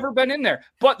have never been in there?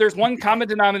 But there's one common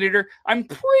denominator. I'm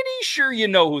pretty sure you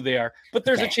know who they are, but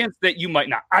there's a chance that you might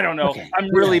not. I don't know. Okay.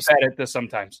 I'm really bad at this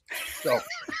sometimes. So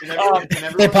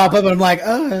they pop up and I'm like,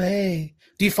 oh, hey,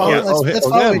 do you follow? Let's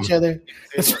follow each other.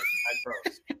 I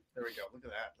froze. There we go. Look at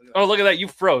that. Oh, look at that. You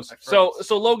froze. So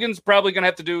Logan's probably going to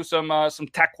have to do some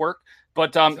tech work.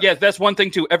 But that's one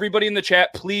thing too. Everybody in the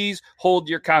chat, please hold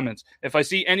your comments. If I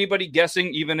see anybody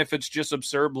guessing, even if it's just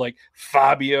absurd, like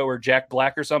Fabio or Jack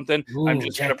Black or something, I'm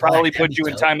just going to probably put you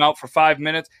in timeout for 5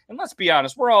 minutes. And let's be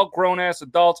honest, we're all grown-ass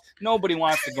adults. Nobody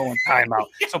wants to go in timeout.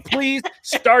 So please,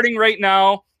 starting right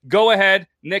now, go ahead,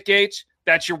 Nick H.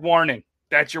 That's your warning.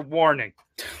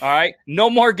 All right. No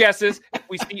more guesses. If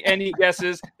we see any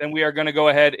guesses, then we are going to go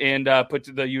ahead and put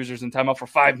the users in timeout for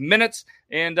 5 minutes.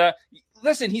 And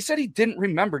listen, he said he didn't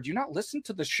remember. Do you not listen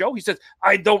to the show? He says,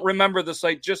 I don't remember the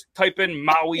site. Just type in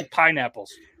Maui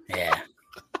pineapples. Yeah.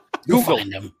 Google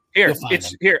find them. Here.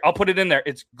 I'll put it in there.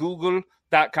 It's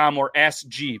google.com or Ask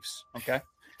Jeeves. Okay.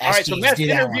 All right. So Masked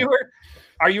Interviewer.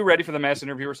 Are you ready for the Masked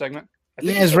Interviewer segment?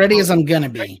 Yeah, as ready as I'm going to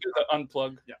be. Do the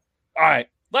unplug. Yeah. All right.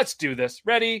 Let's do this.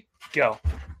 Ready? Go.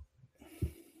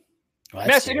 Well,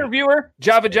 Masked interviewer,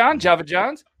 Java John. Java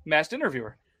John's masked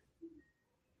interviewer.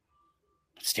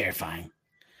 It's terrifying.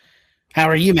 How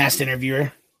are you, masked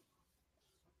interviewer?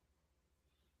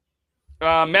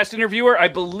 Masked interviewer, I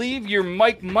believe your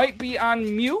mic might be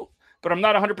on mute, but I'm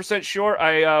not 100% sure.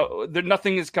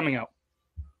 Nothing is coming out.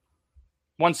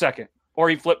 1 second. Or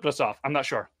he flipped us off. I'm not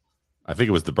sure. I think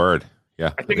it was the bird.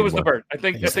 Yeah. I think it was the bird. I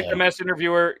think the masked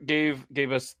interviewer gave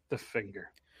us the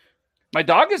finger. My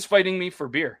dog is fighting me for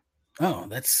beer. Oh,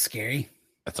 that's scary.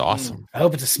 That's awesome. I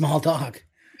hope it's a small dog.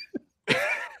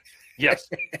 Yes.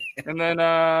 And then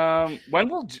when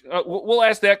we'll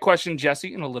ask that question,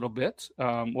 Jesse, in a little bit.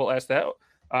 We'll ask that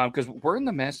because we're in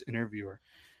the masked interviewer.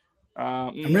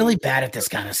 I'm really bad at this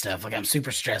kind of stuff. Like I'm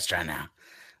super stressed right now.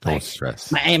 Don't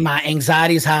stress. My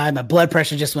anxiety is high. My blood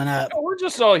pressure just went up. We're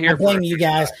just all here. I blame you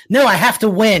guys. No, I have to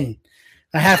win.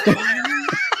 I have to.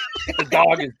 The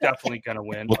dog is definitely going to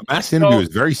win. Well, the masked interview is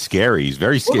very scary. He's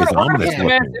very scary. We're going to get the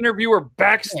masked interviewer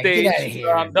backstage.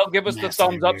 They'll give us the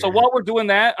thumbs up. So while we're doing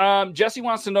that, Jesse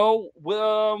wants to know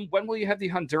when will you have the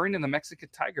Honduran and the Mexican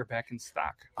Tiger back in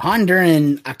stock?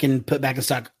 Honduran, I can put back in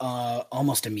stock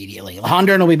almost immediately.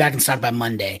 Honduran will be back in stock by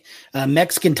Monday.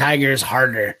 Mexican Tiger is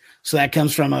harder. So that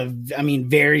comes from a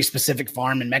very specific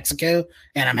farm in Mexico,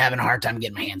 and I'm having a hard time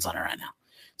getting my hands on it right now.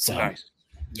 So, nice.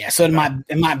 Yeah, so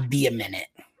it might be a minute.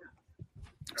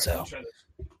 So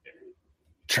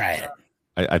try it.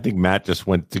 I think Matt just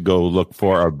went to go look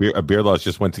for a beer loss.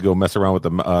 Just went to go mess around with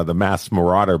the masked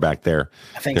marauder back there.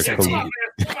 I think so too.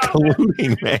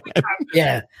 Colluding, man.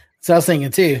 Yeah, so I was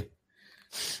thinking too.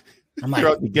 I'm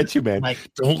like, to get you, man.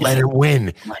 Don't let her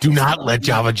win. Do not let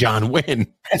Java John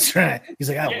win. That's right. He's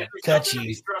like, I will cut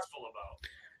you.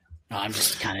 No, I'm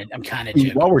kind of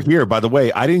joking. While we're here, by the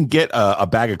way, I didn't get a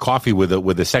bag of coffee with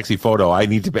a sexy photo. I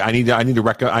need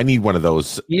one of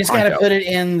those. You just got to put it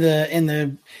in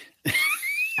the.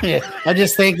 Yeah, I'm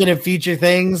just thinking of future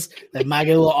things that might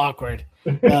get a little awkward.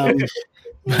 All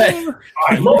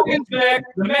right, Logan's back.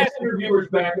 The masked interviewer's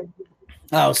back.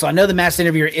 Oh, so I know the masked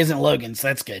interviewer isn't Logan, so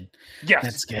that's good. Yes,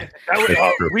 that's good.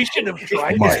 We should have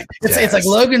tried that. It's like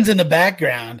Logan's in the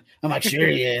background. I'm like, sure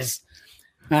he is.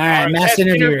 All right, masked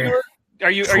interviewer. Are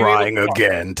you trying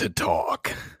again to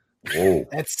talk? Whoa,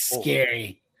 that's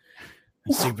scary.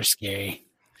 That's super scary.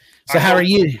 So how are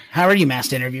you? How are you,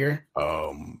 masked interviewer?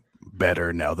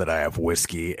 Better now that I have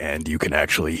whiskey and you can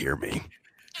actually hear me.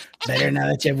 Better now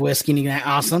that you have whiskey and you can.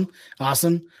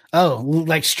 Awesome. Oh,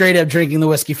 like straight up drinking the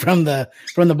whiskey from the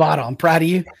bottle. I'm proud of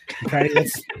you.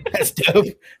 That's dope.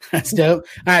 That's dope.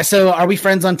 All right. So are we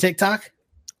friends on TikTok?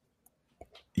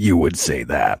 You would say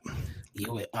that.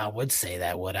 I would say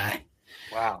that, would I?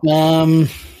 Wow.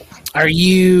 Are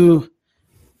you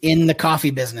in the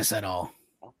coffee business at all?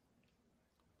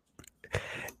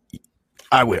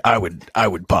 I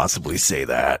would possibly say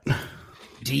that.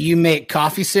 Do you make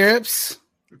coffee syrups?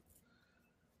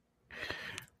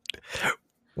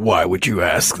 Why would you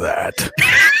ask that?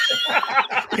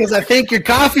 Because I think you're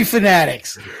coffee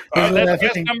fanatics.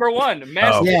 That's number one.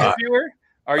 Masked interviewer.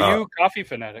 Are you coffee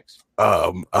fanatics?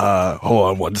 Hold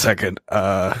on 1 second.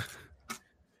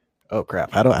 Oh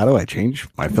crap! How do I change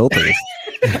my filters?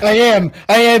 I am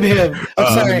him.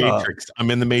 I'm sorry. I'm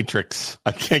in the Matrix.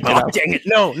 I can't get out. Dang it!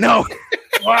 No.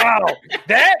 Wow,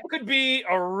 that could be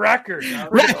a record.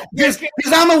 Because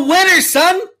I'm a winner,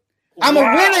 son. I'm a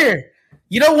winner.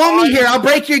 You don't want me here. I'll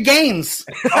break your games.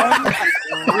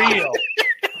 Unreal.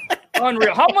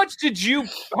 How much did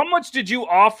you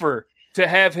offer to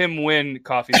have him win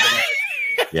coffee tonight?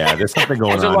 Yeah, there's something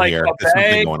going on here. A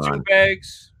bag, 2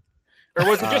 bags? Or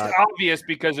was it just obvious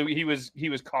because he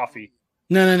was coffee?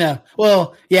 No.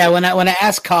 Well, yeah, when I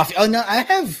ask coffee, I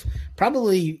have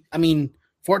probably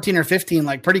 14 or 15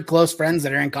 like pretty close friends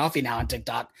that are in coffee now on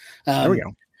TikTok. There we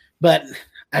go. But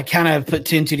I kind of put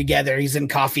 2 and 2 together. He's in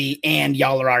coffee and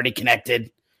y'all are already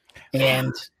connected.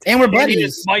 And we're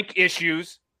buddies. Mic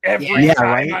issues every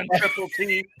time on Triple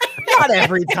T. Not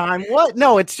every time. What?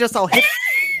 No, it's just I'll hit.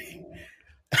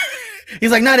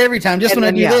 He's like, not every time, just when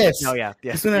I do this. No, yeah.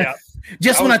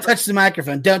 Just when I touch the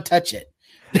microphone, don't touch it.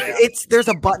 There's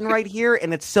a button right here,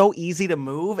 and it's so easy to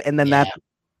move, and then that.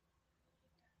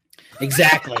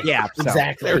 Exactly. Yeah,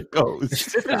 exactly. There it goes.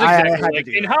 This is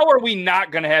exactly and how are we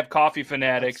not going to have coffee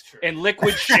fanatics and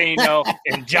Liquid Shano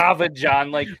and Java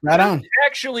John? Like, right on.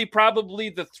 Actually, probably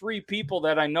the 3 people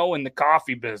that I know in the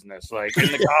coffee business, like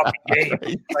in the coffee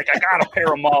game. Like, I got to pair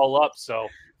them all up. So,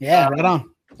 yeah, right on.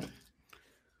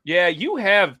 Yeah, you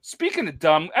have. Speaking of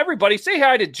dumb, everybody say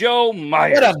hi to Joe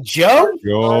Meyer. What up, Joe?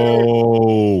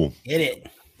 Yo. Get it.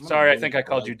 Sorry, I think I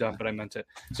called you dumb, but I meant it.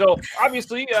 So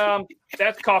obviously,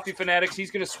 that's Coffee Fanatics.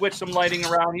 He's going to switch some lighting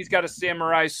around. He's got a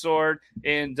samurai sword,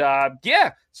 and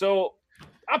so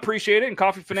I appreciate it. And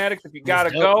Coffee Fanatics, if you got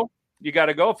to go, you got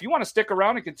to go. If you want to stick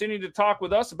around and continue to talk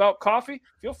with us about coffee,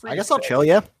 feel free. I guess I'll chill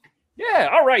you. Yeah,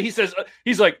 all right. He says,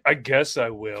 he's like, I guess I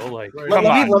will. Like,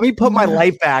 let me put my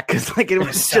light back because like it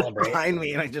was just behind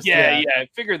me, and I just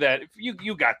figure that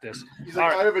you got this. He's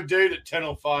like, I have a date at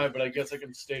 10:05, but I guess I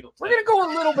can stay till 10. We're gonna go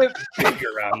a little bit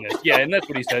bigger on this, and that's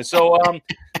what he says. So,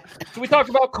 so we talked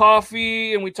about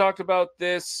coffee, and we talked about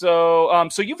this. So,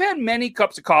 so you've had many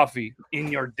cups of coffee in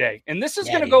your day, and this is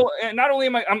gonna go. And not only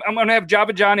I'm gonna have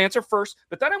Java John answer first,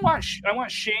 but then I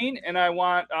want Shane and I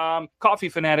want Coffee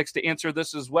Fanatics to answer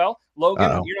this as well.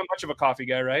 Logan, you're not much of a coffee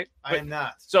guy, right? I am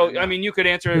not. So, I mean, you could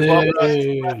answer as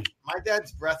well. My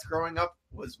dad's breath growing up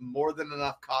was more than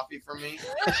enough coffee for me.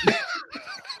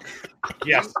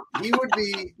 Yes. He would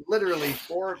be literally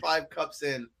 4 or 5 cups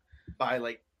in by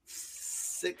like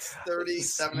 6:30,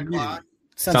 7 o'clock.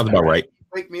 Sounds about right.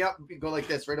 Wake me up and go like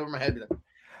this right over my head.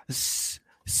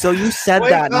 So you said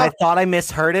that, and I thought I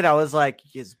misheard it. I was like,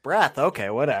 his breath. Okay,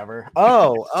 whatever.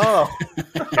 Oh.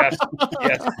 Yes.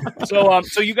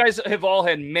 So you guys have all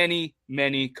had many,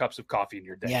 many cups of coffee in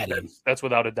your day. Yeah, that's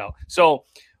without a doubt. So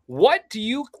what do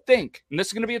you think? And this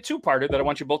is going to be a two-parter that I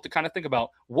want you both to kind of think about.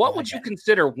 What would you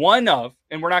consider one of,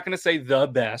 and we're not going to say the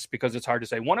best because it's hard to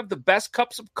say, one of the best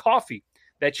cups of coffee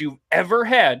that you've ever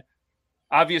had?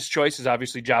 Obvious choice is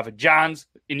obviously Java John's,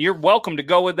 and you're welcome to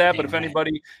go with that. But if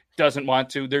anybody doesn't want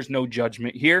to, there's no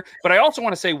judgment here. But I also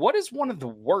want to say, what is one of the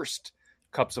worst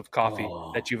cups of coffee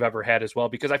that you've ever had as well?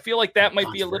 Because I feel like that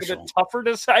might be a little bit tougher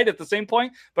to decide at the same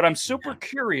point. But I'm super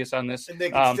curious on this. And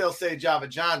they can still say Java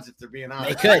John's if they're being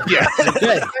honest. They could. Yeah, they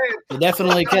could. They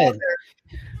definitely could.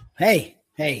 Hey,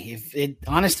 if it's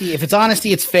honesty,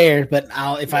 it's fair. But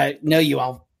if I know you,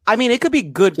 I mean, it could be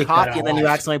good coffee, and then you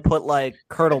accidentally put like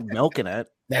curdled milk in it.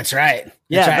 That's right.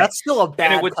 That's still a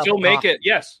bad. And it would still make it,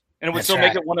 and it would still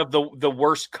make it one of the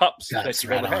worst cups that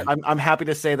you've ever had. I'm happy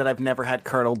to say that I've never had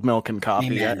curdled milk in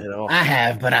coffee yet at all. I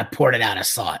have, but I poured it out. I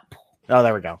saw it. Oh,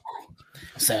 there we go.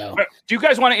 So, do you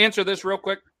guys want to answer this real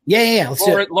quick? Yeah. Let's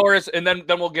do it. Laura's, and then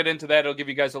we'll get into that. It'll give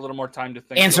you guys a little more time to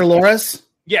think. Answer Laura's.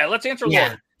 Yeah, let's answer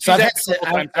Laura. So I've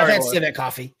had Civet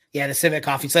coffee. Yeah, the Civet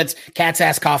coffee. So that's cat's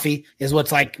ass coffee is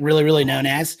what's like really, really known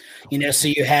as. So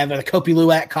you have a Kopi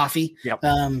Luwak coffee. Yep.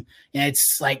 And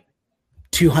it's like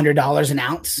 $200 an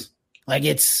ounce. Like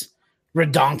it's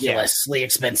ridiculously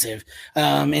expensive.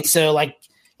 And so like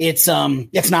it's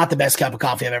not the best cup of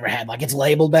coffee I've ever had. Like it's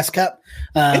labeled best cup.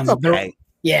 It's okay.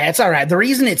 It's all right. The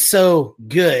reason it's so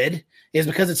good is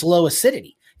because it's low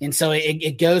acidity. And so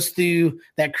it goes through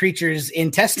that creature's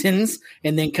intestines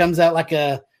and then comes out like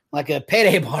a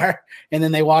payday bar, and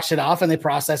then they wash it off and they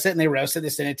process it and they roast it. They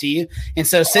send it to you. And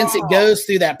so since it goes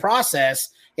through that process,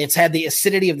 it's had the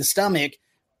acidity of the stomach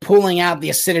pulling out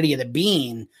the acidity of the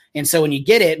bean. And so when you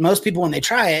get it, most people, when they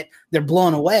try it, they're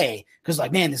blown away because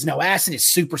like, man, there's no acid. It's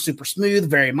super, super smooth,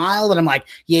 very mild. And I'm like,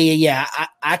 yeah.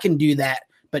 I can do that,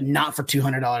 but not for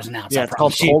 $200 an ounce. Yeah, it's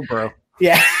called cold brew.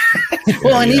 Yeah.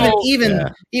 Well,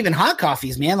 and even hot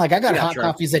coffees, man. Like I got hot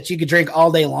coffees that you could drink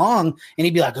all day long, and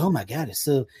he'd be like, "Oh my god, it's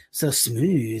so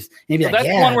smooth." And he'd be like, that's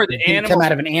one where the animal come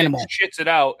out of an animal, shits it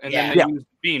out, and then they use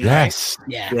bean. Yes. Right?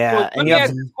 Yeah. Well, let me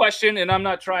ask this question, and I'm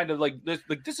not trying to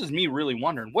this is me really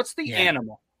wondering, what's the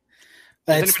animal?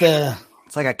 It's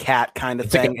like a cat kind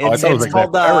of thing. It's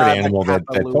called the animal that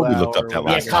Toby looked up that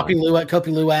last time.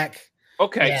 Kopi Luwak.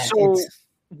 Okay, so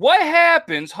what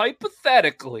happens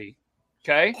hypothetically?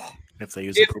 Okay, if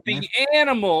the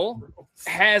animal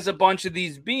has a bunch of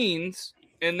these beans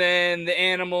and then the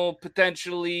animal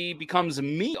potentially becomes a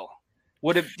meal,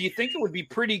 do you think it would be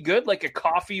pretty good, like a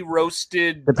coffee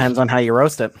roasted? Depends on how you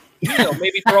roast it.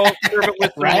 Maybe serve it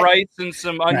with some rice and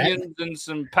some onions and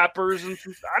some peppers and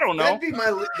some, I don't know. That'd be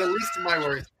the least of my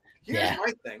worries. Here's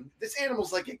my thing. This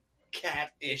animal's like a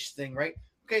cat-ish thing, right?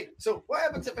 Okay, so what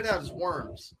happens if it has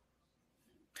worms?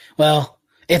 Well,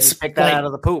 it's pick that out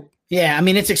of the poop. Yeah, I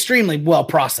mean, it's extremely well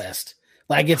processed.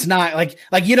 Like it's not like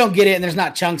you don't get it and there's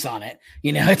not chunks on it.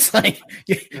 It's like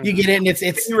you get it and it's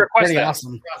pretty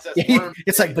awesome.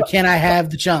 It's like, but can I have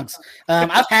the chunks?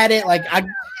 I've had it. Like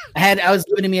I was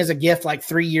given to me as a gift like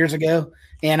 3 years ago,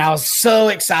 and I was so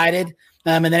excited.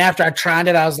 And then after I tried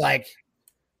it, I was like,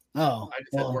 oh,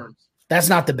 well, that's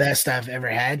not the best I've ever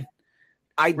had.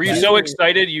 Were you so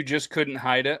excited you just couldn't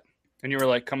hide it? And you were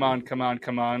like, come on.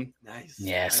 Nice.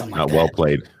 Yeah, something like that. Well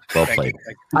played. Well played.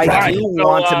 I do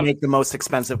want to make the most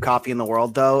expensive coffee in the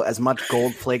world, though, as much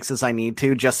gold flakes as I need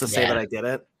to, just to say that I did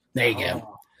it. There you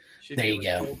go. There you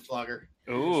go.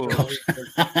 Ooh.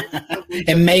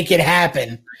 And make it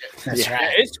happen. That's Yeah,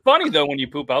 right. it's funny though when you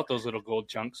poop out those little gold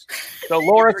chunks. So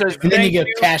Laura says, And then you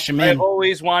 "Thank go cash them in. I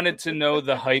always wanted to know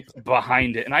the hype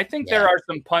behind it, and I think there are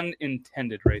some pun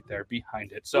intended right there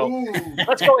behind it. So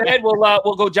let's go ahead.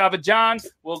 We'll go Java John,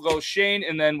 we'll go Shane,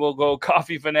 and then we'll go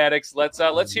Coffee Fanatics. Let's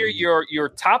hear your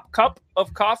top cup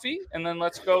of coffee, and then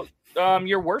let's go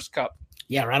your worst cup.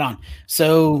 Yeah, right on.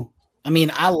 So, I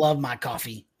mean, I love my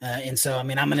coffee. And so, I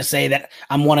mean, I'm going to say that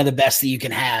I'm one of the best that you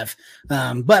can have.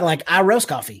 But like, I roast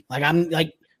coffee. Like, I'm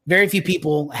like, very few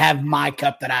people have my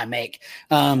cup that I make.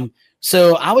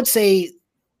 So I would say,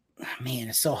 man,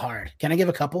 it's so hard. Can I give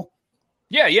a couple?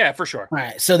 Yeah, for sure. All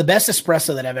right. So the best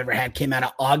espresso that I've ever had came out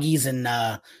of Augie's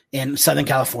in Southern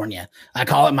California. I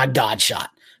call it my God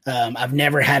shot. I've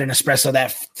never had an espresso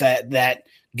that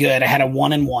good. I had a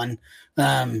 1-in-1.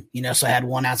 So I had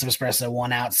 1 ounce of espresso,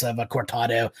 1 ounce of a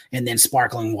cortado, and then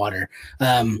sparkling water.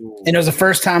 And it was the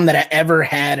first time that I ever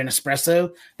had an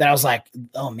espresso that I was like,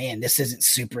 oh man, this isn't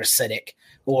super acidic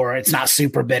or it's not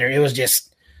super bitter. It was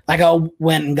just like, I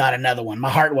went and got another one. My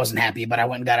heart wasn't happy, but I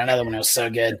went and got another one. It was so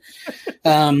good.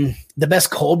 The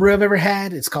best cold brew I've ever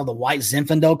had, it's called the White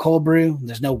Zinfandel cold brew.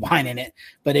 There's no wine in it,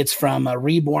 but it's from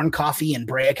Reborn Coffee in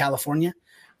Brea, California.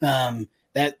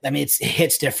 It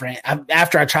hits different.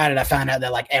 After I tried it, I found out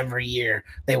that like every year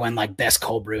they win like best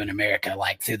cold brew in America,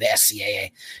 like through the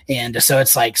SCAA. And so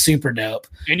it's like super dope.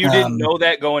 And you didn't know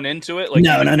that going into it? Like,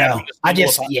 no. I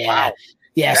just, wow.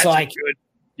 Yeah. That's so like, good.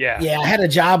 Yeah. I had a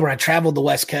job where I traveled the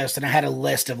West Coast and I had a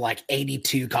list of like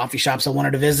 82 coffee shops I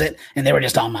wanted to visit, and they were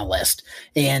just on my list.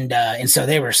 And so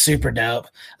they were super dope.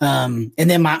 And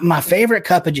then my favorite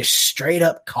cup of just straight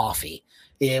up coffee,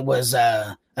 it was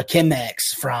a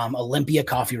Chemex from Olympia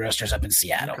Coffee Roasters up in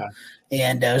Seattle. Okay.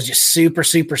 And it was just super,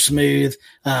 super smooth.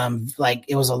 Like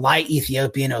it was a light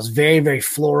Ethiopian. It was very, very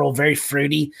floral, very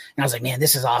fruity. And I was like, man,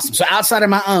 this is awesome. So outside of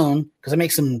my own, because I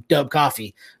make some dope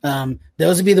coffee,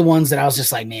 those would be the ones that I was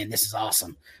just like, man, this is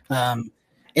awesome. And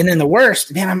then the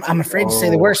worst, man, I'm afraid to say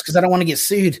the worst because I don't want to get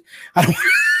sued.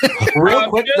 Real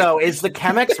quick though, is the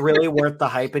Chemex really worth the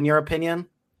hype in your opinion?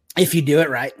 If you do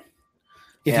it right.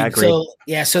 I agree.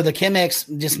 So the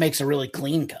Chemex just makes a really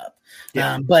clean cup.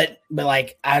 Yeah. But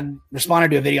like I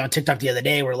responded to a video on TikTok the other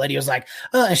day where a lady was like,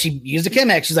 oh, and she used a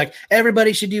Chemex. She's like,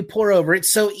 everybody should do pour over.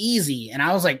 It's so easy. And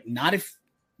I was like, not if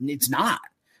it's not.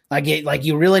 Like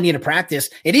you really need to practice.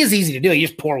 It is easy to do. You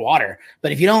just pour water,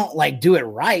 but if you don't like do it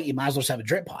right, you might as well just have a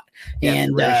drip pot. Yeah,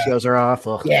 and ratios are off.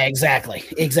 Ugh. Yeah, exactly.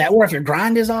 Or if your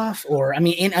grind is off, or I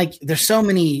mean, there's so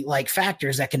many like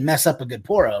factors that can mess up a good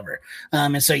pour over.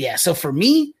 And so so for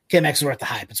me, Chemex is worth the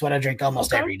hype. It's what I drink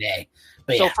almost every day.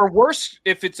 But so for worse,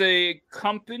 if it's a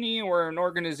company or an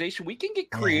organization, we can get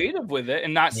creative with it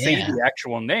and not say the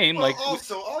actual name. Well, like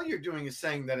also, all you're doing is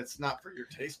saying that it's not for your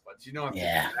taste buds. You don't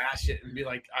have to bash it and be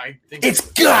like, I think it's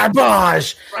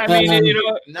garbage. I mean,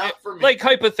 not for me. Like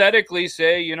hypothetically,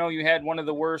 say you had one of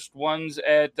the worst ones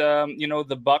at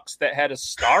the Bucks that had a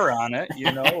star on it.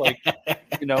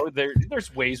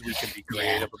 There's ways we can be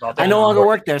creative about that. I no longer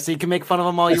work there, so you can make fun of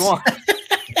them all you want.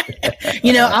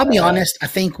 I'll be honest. I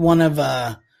think one of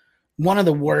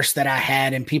the worst that I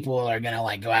had, and people are gonna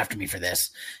like go after me for this,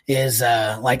 is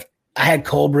like I had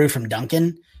cold brew from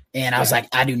Dunkin', and I was like,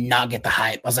 I do not get the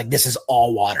hype. I was like, this is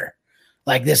all water.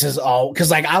 Like this is all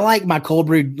because like I like my cold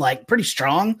brew like pretty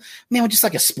strong, man, with just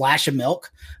like a splash of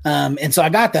milk. And so I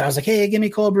got that. I was like, hey, give me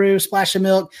cold brew, splash of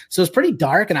milk. So it's pretty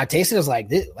dark, and I tasted it. I was like,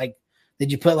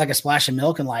 did you put like a splash of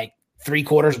milk and like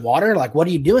 3/4 water? Like, what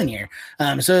are you doing here?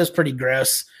 So it was pretty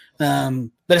gross. But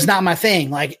it's not my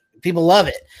thing. Like people love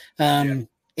it. And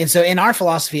so in our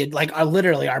philosophy, like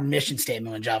our mission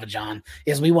statement with Java John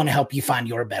is we want to help you find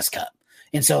your best cup.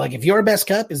 And so like, if your best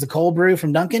cup is the cold brew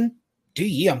from Dunkin', do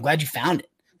you, I'm glad you found it.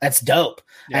 That's dope.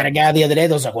 Yeah. I had a guy the other day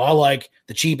that was like, well, like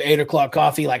the cheap 8 o'clock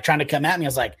coffee, like trying to come at me. I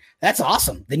was like, that's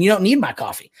awesome. Then you don't need my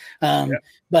coffee. But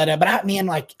I mean,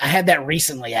 like I had that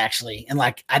recently actually. And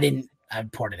like, I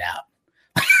poured it out.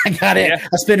 I got it. Yeah.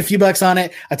 I spent a few bucks on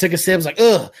it. I took a sip. I was like,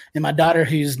 ugh. And my daughter,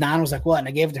 who's 9, was like, what? And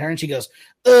I gave it to her, and she goes,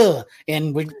 ugh.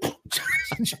 And we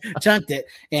chunked it.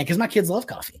 And because my kids love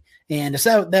coffee, and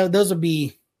so those would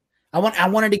be. I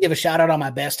wanted to give a shout out on my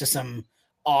best to some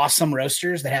awesome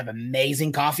roasters that have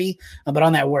amazing coffee. But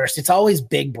on that worst, it's always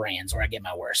big brands where I get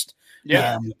my worst.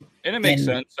 Yeah, and it makes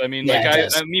sense. I mean,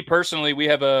 me personally, we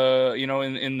have a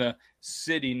in the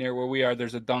city near where we are,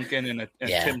 there's a Dunkin' and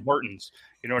Tim Hortons.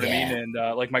 You know what I mean? And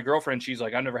like my girlfriend, she's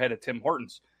like, I've never had a Tim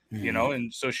Hortons,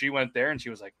 and so she went there and she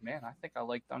was like, man, I think I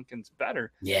like Dunkin's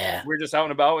better. Yeah. We're just out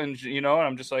and about and, and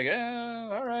I'm just like,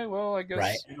 all right, well, I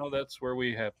guess, that's where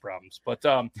we have problems. But,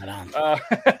 but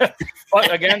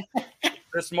again,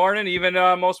 this morning, even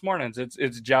most mornings,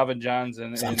 it's Java John's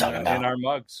in our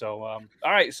mug. So, all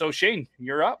right. So Shane,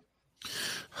 you're up.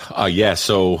 Yeah.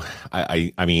 So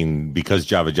I mean, because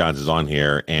Java John's is on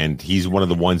here, and he's one of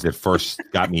the ones that first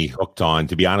got me hooked on,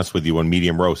 to be honest with you, on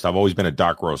medium roast. I've always been a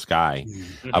dark roast guy.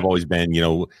 I've always been,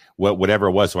 whatever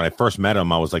it was. So when I first met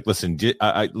him, I was like, listen,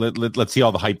 let's see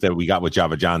all the hype that we got with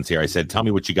Java John's here. I said, tell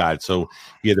me what you got. So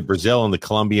you had the Brazil and the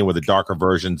Colombian with the darker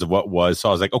versions of what was. So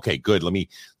I was like, okay, good. Let me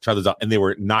try those out. And they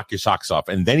were knock your socks off.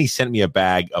 And then he sent me a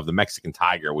bag of the Mexican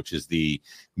Tiger, which is the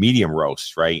medium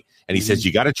roast, right? And he says,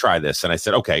 you got to try this. And I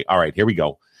said, okay, all right, here we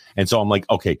go. And so I'm like,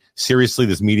 okay, seriously,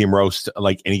 this medium roast,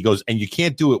 and he goes, and you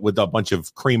can't do it with a bunch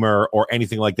of creamer or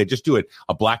anything like that. Just do it,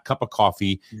 a black cup of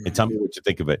coffee, and tell me what you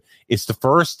think of it. It's the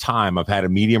first time I've had a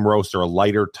medium roast or a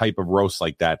lighter type of roast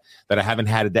like that I haven't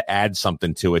had to add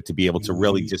something to it to be able to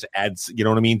really just add, you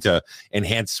know what I mean, to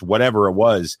enhance whatever it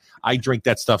was. I drink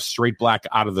that stuff straight black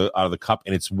out of the cup,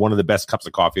 and it's one of the best cups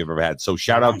of coffee I've ever had. So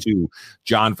shout out to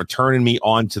John for turning me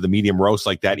on to the medium roast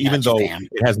like that, even though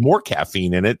it has more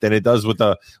caffeine in it than it does with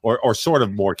the or sort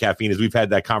of more caffeine, as we've had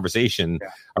that conversation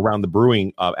around the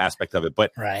brewing aspect of it.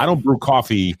 But I don't brew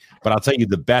coffee, but I'll tell you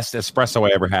the best espresso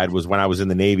I ever had was when I was in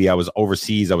the Navy. I was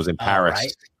overseas. I was in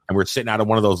Paris. And we're sitting out of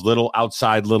one of those little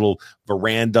outside little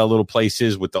veranda little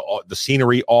places with the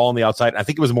scenery all on the outside. I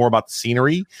think it was more about the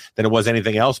scenery than it was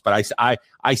anything else. But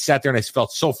I sat there and I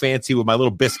felt so fancy with my little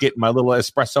biscuit and my little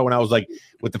espresso. And I was like,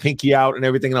 with the pinky out and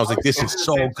everything. And I was like, this is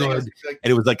so good.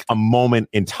 And it was like a moment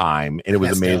in time. And it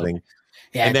was amazing. Dope.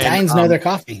 Yeah, Italians know their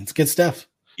coffee. It's good stuff.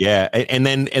 Yeah, and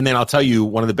then I'll tell you,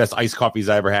 one of the best iced coffees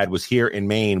I ever had was here in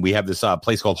Maine. We have this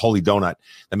place called Holy Donut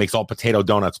that makes all potato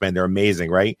donuts, man. They're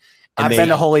amazing, right? And I've been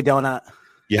to Holy Donut.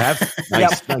 You have?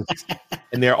 Nice. Nice.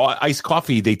 And they're iced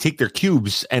coffee. They take their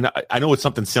cubes, and I know it's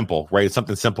something simple, right? It's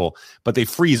something simple, but they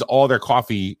freeze all their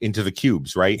coffee into the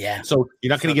cubes, right? Yeah. So you're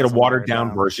not going to get a watered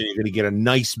down version. You're going to get a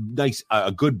nice,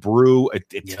 a good brew. It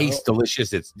tastes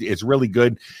delicious. It's really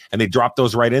good, and they drop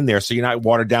those right in there, so you're not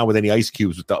watered down with any ice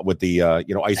cubes with the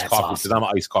iced coffee. Because I'm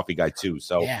an iced coffee guy too.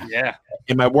 So yeah.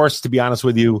 And my worst, to be honest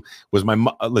with you, was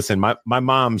my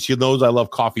mom. She knows I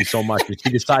love coffee so much, and she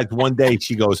decides one day,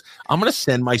 she goes, I'm going to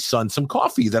send my son some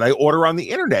coffee that I order on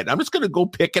the internet. I'm just going to go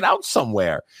pick it out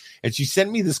somewhere. And she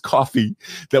sent me this coffee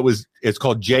it's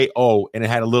called J-O, and it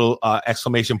had a little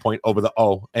exclamation point over the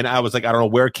O. And I was like, I don't know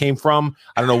where it came from.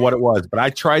 I don't know what it was, but I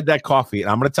tried that coffee,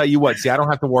 and I'm going to tell you what, see, I don't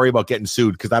have to worry about getting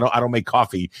sued because I don't make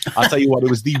coffee. I'll tell you what, it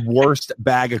was the worst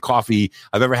bag of coffee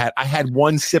I've ever had. I had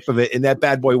one sip of it, and that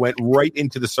bad boy went right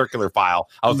into the circular file.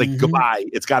 I was like, goodbye.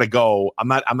 It's got to go. I'm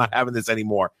not having this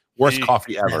anymore. Worst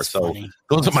coffee ever. That's so funny.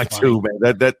 Those are my two,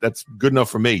 man. That's good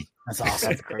enough for me. That's awesome.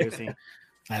 That's crazy.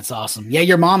 That's awesome. Yeah,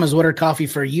 your mom has ordered coffee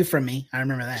for you from me. I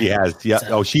remember that. She has. Yeah.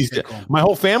 So, she's cool. My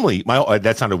whole family.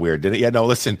 That sounded weird, didn't it? Yeah. No.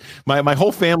 Listen, my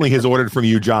whole family has ordered from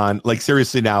you, John. Like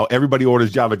seriously, now everybody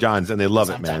orders Java John's, and they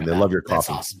love it, man. They love your coffee. That's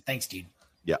awesome. Thanks, dude.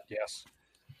 Yeah. Yes.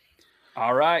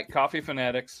 All right, coffee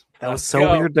fanatics. That was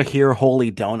so weird to hear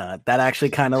Holy Donut. That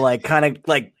actually kind of like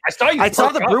I saw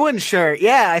the Bruin shirt.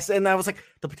 Yeah, and I was like,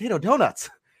 the potato donuts.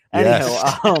 Anyhow,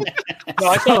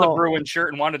 I saw the Bruin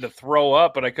shirt and wanted to throw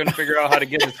up, but I couldn't figure out how to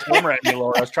get his camera any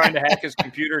lower. I was trying to hack his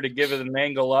computer to give it an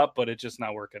angle up, but it's just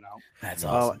not working out. That's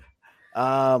awesome.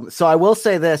 So I will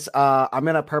say this: I'm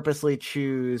gonna purposely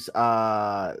choose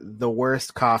the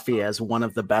worst coffee as one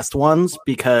of the best ones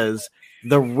because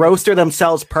the roaster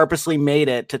themselves purposely made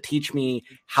it to teach me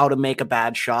how to make a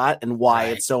bad shot and why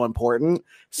it's so important.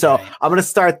 So I'm gonna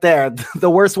start there. The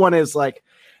worst one is like.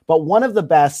 But one of the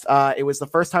best, it was the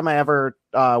first time I ever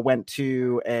went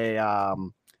to I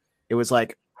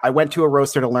went to a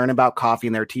roaster to learn about coffee,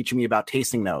 and they were teaching me about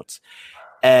tasting notes.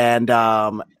 And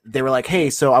they were like, hey,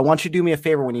 so I want you to do me a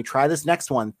favor. When you try this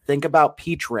next one, think about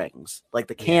peach rings, like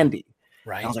the candy.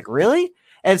 Right. And I was like, really?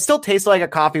 And it still tasted like a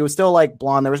coffee. It was still like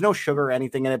blonde. There was no sugar or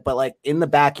anything in it. But like in the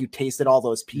back, you tasted all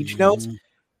those peach notes.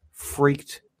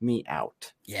 Freaked me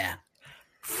out. Yeah.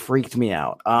 Freaked me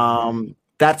out.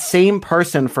 That same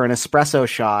person for an espresso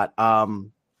shot,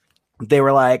 they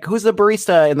were like, who's the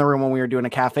barista in the room when we were doing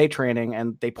a cafe training?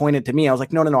 And they pointed to me. I was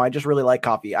like, no, I just really like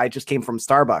coffee. I just came from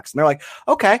Starbucks. And they're like,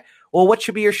 okay, well, what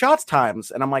should be your shots times?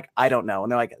 And I'm like, I don't know.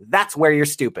 And they're like, that's where you're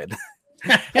stupid.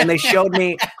 And they showed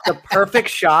me the perfect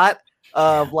shot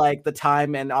of like the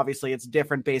time. And obviously it's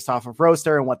different based off of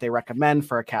roaster and what they recommend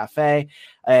for a cafe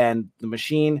and the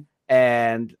machine.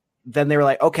 And then they were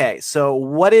like, okay, so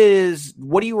what do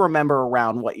you remember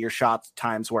around what your shot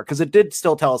times were? Because it did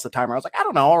still tell us the timer. I was like, I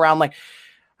don't know, around like,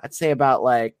 I'd say about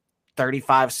like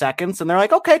 35 seconds. And they're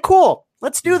like, okay, cool,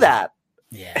 let's do that.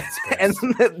 Yeah. And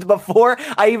before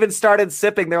I even started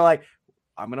sipping, they're like,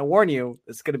 I'm going to warn you,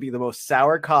 it's going to be the most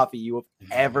sour coffee you have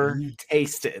ever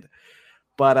tasted.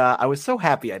 But I was so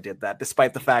happy I did that,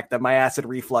 despite the fact that my acid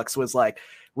reflux was like,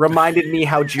 reminded me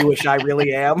how Jewish I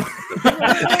really am.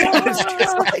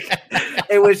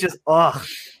 It was just,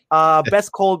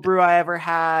 best cold brew I ever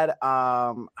had.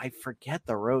 I forget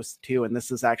the roast too. And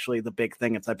this is actually the big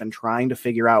thing. I've been trying to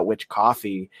figure out which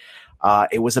coffee.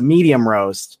 It was a medium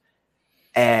roast,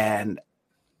 and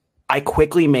I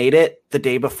quickly made it the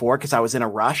day before because I was in a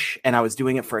rush and I was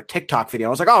doing it for a TikTok video. I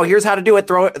was like, oh, here's how to do it.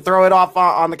 Throw it off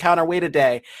on the counter, wait a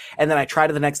day. And then I tried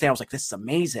it the next day. I was like, this is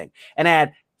amazing. And I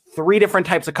had 3 different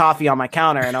types of coffee on my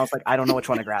counter. And I was like, I don't know which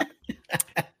one to grab.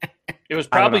 It was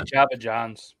probably Java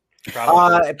John's.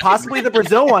 Possibly the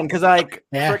Brazil one. Cause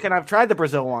freaking I've tried the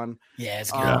Brazil one. Yeah,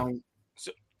 it's good.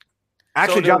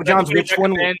 Actually, Java John's, which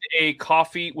one? A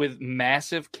coffee with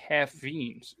massive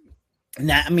caffeine.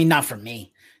 Nah, I mean, not for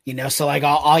me. So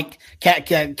like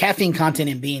caffeine content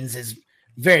in beans is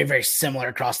very, very similar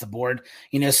across the board.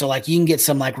 So like you can get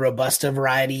some like Robusta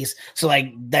varieties. So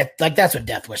that's what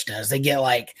Death Wish does. They get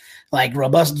like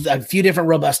Robusta, a few different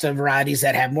Robusta varieties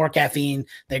that have more caffeine.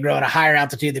 They grow at a higher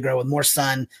altitude. They grow with more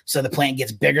sun, so the plant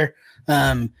gets bigger.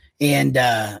 And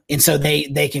so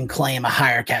they can claim a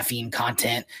higher caffeine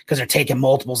content because they're taking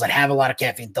multiples that have a lot of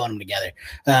caffeine, throwing them together.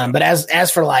 But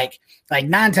as for like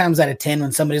 9 times out of 10,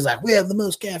 when somebody's like, we have the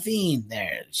most caffeine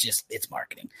there, it's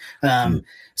marketing.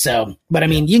 But I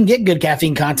mean, you can get good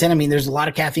caffeine content. I mean, there's a lot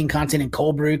of caffeine content in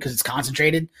cold brew because it's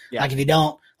concentrated. Yeah.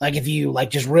 Like if you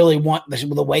just really want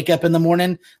the wake up in the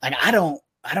morning, like I don't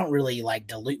really like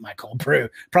dilute my cold brew.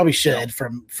 Probably should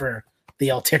for the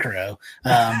El Ticaro.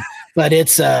 But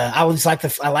it's I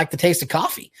like the taste of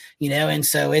coffee, and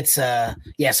so it's so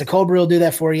cold brew will do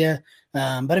that for you.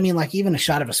 But I mean, like even a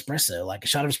shot of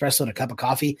espresso and a cup of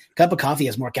coffee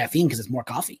has more caffeine because it's more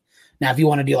coffee. Now, if you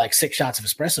want to do like 6 shots of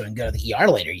espresso and go to the ER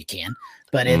later, you can,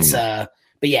 but it's, but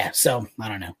yeah, so I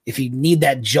don't know. If you need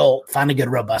that jolt, find a good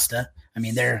Robusta. I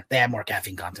mean, they have more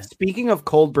caffeine content. Speaking of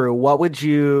cold brew, what would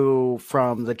you,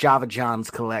 from the Java John's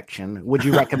collection, would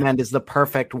you recommend is the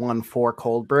perfect one for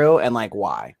cold brew, and like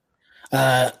why?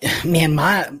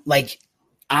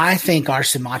 I think our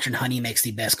Sumatran honey makes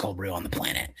the best cold brew on the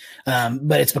planet.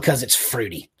 But it's because it's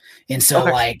fruity. And so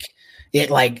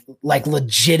it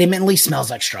legitimately smells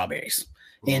like strawberries.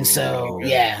 And so,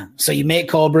 so you make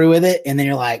cold brew with it and then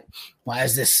you're like, why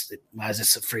is this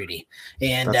so fruity?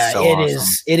 And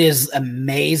it is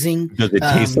amazing. Does it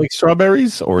taste like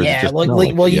strawberries or?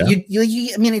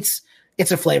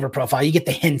 It's a flavor profile. You get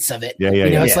the hints of it.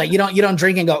 It's like you don't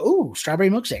drink and go, ooh, strawberry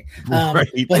milkshake.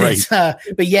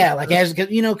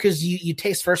 Because you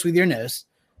taste first with your nose,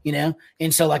 and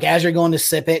so like as you're going to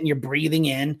sip it and you're breathing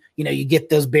in, you get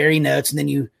those berry notes and then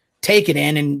you take it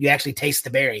in and you actually taste the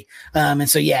berry.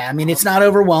 It's not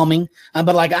overwhelming,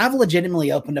 but like I've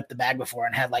legitimately opened up the bag before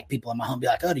and had like people in my home be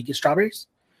like, oh, do you get strawberries?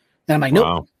 And I'm like, nope.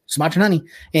 Wow. Sumatran honey,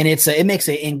 and it makes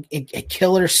a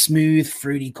killer smooth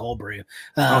fruity cold brew.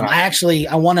 I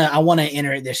want to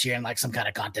enter it this year in like some kind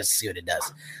of contest to see what it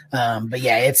does.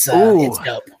 It's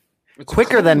dope. It's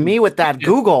quicker than me with that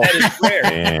Google. That is rare.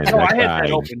 I had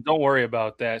that open. Don't worry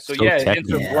about that. So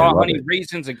it's raw honey,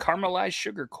 raisins, and caramelized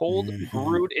sugar. Cold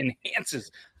brewed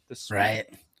enhances the sweet. Right.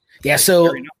 Yeah. So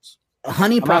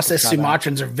honey processed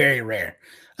Sumatrans are very rare.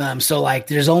 So like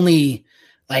there's only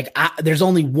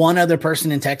one other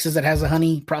person in Texas that has a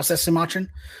honey processed Sumatran.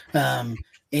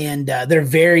 And they're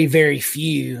very, very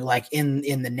few like in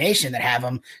the nation that have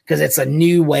them because it's a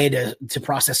new way to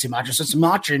process Sumatran. So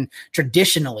Sumatran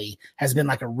traditionally has been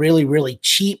like a really, really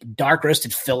cheap dark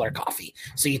roasted filler coffee.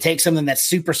 So you take something that's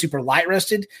super, super light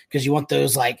roasted because you want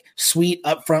those like sweet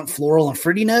upfront floral and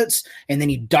fruity notes. And then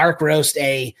you dark roast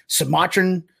a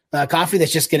Sumatran coffee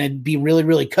that's just going to be really,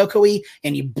 really cocoa-y,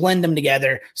 and you blend them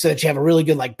together so that you have a really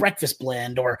good like breakfast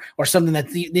blend or something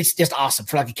that's just awesome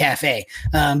for like a cafe.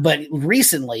 But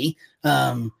recently,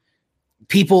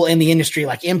 people in the industry,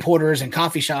 like importers and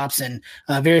coffee shops and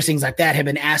various things like that, have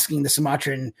been asking the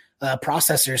Sumatran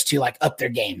processors to like up their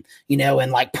game,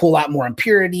 and like pull out more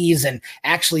impurities and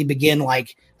actually begin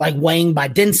like weighing by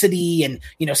density and,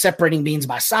 separating beans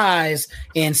by size.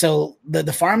 And so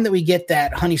the farm that we get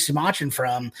that honey Sumatran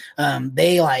from,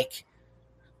 they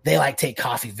take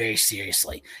coffee very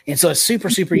seriously. And so it's super,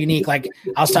 super unique. Like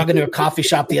I was talking to a coffee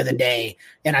shop the other day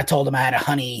and I told them I had a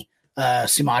honey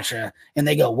Sumatra, and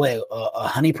they go, wait, a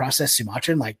honey processed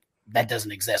Sumatran? Like that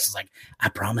doesn't exist. It's like, I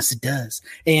promise it does.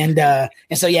 And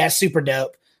so, yeah, it's super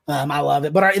dope. I love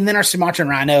it. But then our Sumatran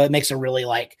Rhino, it makes a really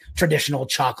like traditional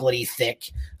chocolatey thick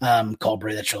cold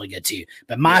brew that's really good too.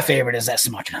 But my favorite is that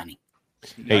Sumatran honey.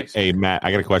 Nice. Hey, Matt,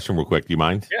 I got a question real quick. Do you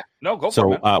mind? Yeah, no, go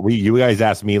for it. So, you guys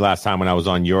asked me last time when I was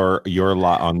on your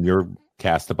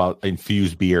cast about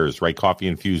infused beers, right? Coffee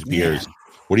infused beers.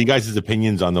 What are you guys'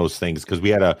 opinions on those things? Because we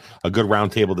had a good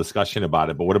roundtable discussion about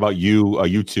it. But what about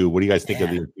you two? What do you guys think of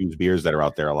the infused beers that are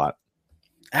out there a lot?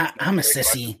 I'm a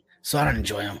sissy, so I don't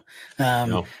enjoy them.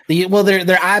 No.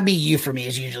 Their IBU for me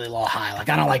is usually a little high. Like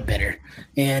I don't like bitter,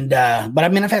 and but I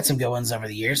mean I've had some good ones over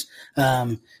the years.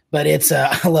 But it's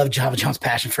I love Java John's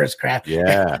passion for his craft.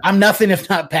 Yeah, I'm nothing if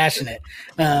not passionate.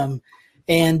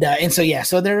 And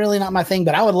so they're really not my thing.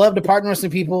 But I would love to partner with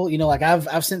some people. You know, like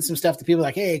I've sent some stuff to people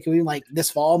like, hey, can we like this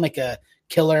fall make a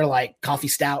killer like coffee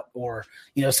stout or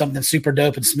something super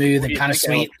dope and smooth and kind of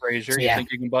sweet. Fraser, you think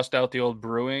you can bust out the old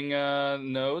brewing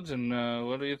nodes and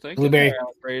what do you think? Blueberry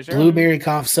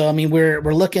coffee. So I mean we're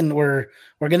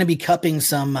going to be cupping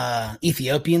some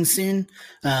Ethiopian soon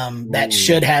that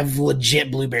should have legit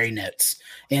blueberry notes.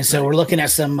 And so we're looking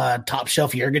at some top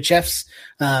shelf Yirgachefs.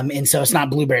 And so it's not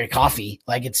blueberry coffee.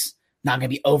 Like it's not going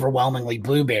to be overwhelmingly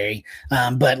blueberry.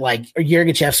 But like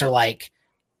Yirgachefs are like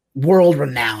world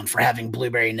renowned for having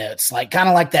blueberry notes, like kind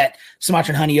of like that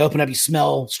Sumatran honey. You open up, you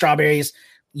smell strawberries.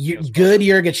 Good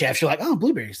Yirgachefs, you're like, oh,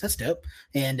 blueberries, that's dope.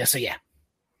 And so yeah,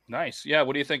 nice. Yeah,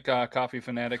 what do you think, Coffee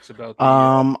Fanatics, about?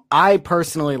 I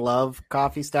personally love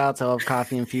coffee stouts. I love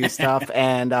coffee infused stuff,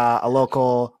 and a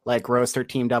local like roaster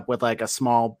teamed up with like a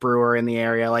small brewer in the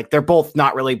area. Like they're both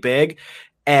not really big,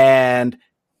 and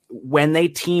when they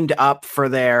teamed up for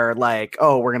their like,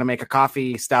 oh, we're gonna make a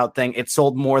coffee stout thing, it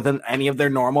sold more than any of their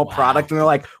normal product, and they're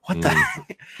like, what the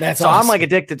heck? That's so awesome. I'm like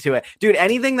addicted to it, dude.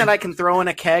 Anything that I can throw in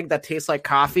a keg that tastes like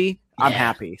coffee, I'm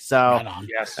happy. So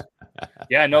yes.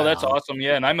 Yeah, no, that's awesome.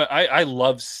 Yeah, and I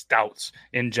love stouts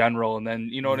in general, and then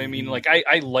you know what I mean. Like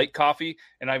I like coffee,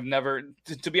 and I've never,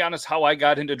 to be honest, how I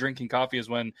got into drinking coffee is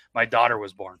when my daughter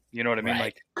was born. You know what I mean?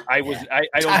 Like I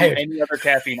don't do any other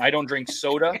caffeine. I don't drink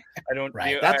soda. I don't.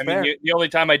 That's fair. The only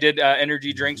time I did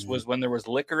energy drinks was when there was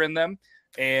liquor in them.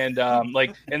 And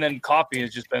and then coffee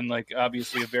has just been like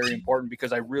obviously very important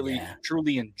because I really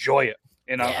truly enjoy it,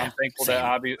 and I'm thankful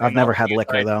that I've never had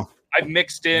liquor though. I've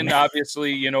mixed in,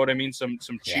 obviously, you know what I mean, some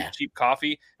cheap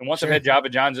coffee. And once I've had Java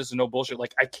John's, this is no bullshit.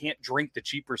 Like, I can't drink the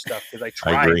cheaper stuff because I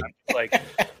try. I'm like,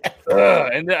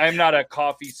 and I'm not a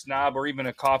coffee snob or even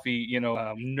a coffee,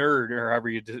 nerd or however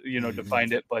you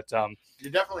defined it. But you're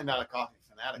definitely not a coffee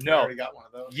fanatic. No, I already got one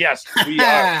of those. Yes, we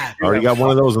are. Already got one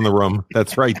of those in the room.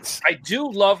 That's right. I do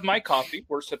love my coffee.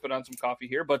 We're sipping on some coffee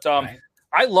here, but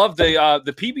I love the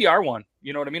PBR one.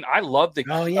 You know what I mean? I love the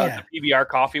PBR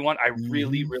coffee one. I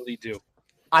really, really do.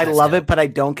 I love it, but I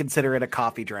don't consider it a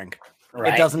coffee drink.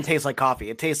 Right? It doesn't taste like coffee.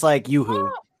 It tastes like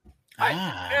Yoo-hoo.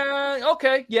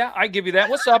 Okay, yeah, I give you that.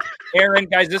 What's up, Aaron?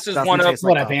 Guys, this is what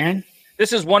up, Aaron?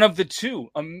 This is one of the two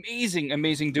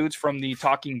amazing dudes from the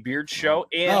Talking Beards show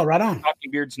and right on.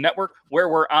 Talking Beards Network, where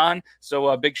we're on. So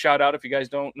a big shout out if you guys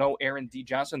don't know Aaron D.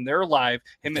 Johnson. They're live.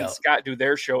 Him and Scott do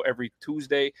their show every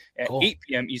Tuesday at 8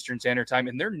 p.m. Eastern Standard Time.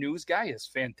 And their news guy is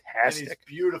fantastic. And he's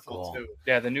beautiful too.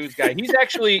 Yeah, the news guy. He's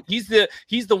actually he's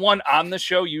the one on the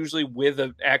show usually with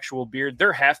an actual beard.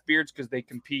 They're half beards because they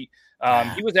compete.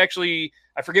 He was actually,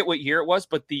 I forget what year it was,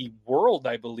 but the world,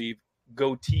 I believe,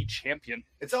 goatee champion.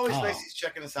 It's always nice he's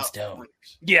checking us out.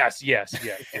 Yes.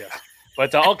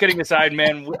 But all kidding aside,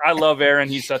 man, I love Aaron.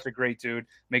 He's such a great dude.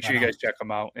 Make sure you guys check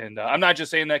him out. And I'm not just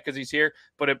saying that because he's here,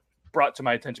 but it brought to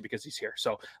my attention because he's here.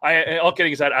 So all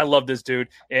kidding aside, I love this dude.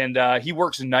 And he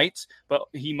works nights, but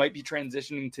he might be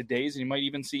transitioning to days, and you might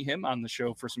even see him on the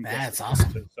show for some guests. That's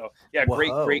awesome. So yeah,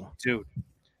 great dude.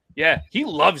 Yeah, he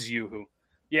loves Yoo-hoo.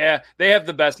 Yeah, they have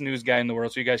the best news guy in the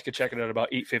world, so you guys could check it out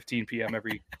about 8:15 p.m.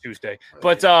 every Tuesday.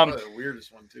 But the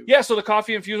weirdest one too. Yeah, so the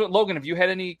coffee infused. Logan, have you had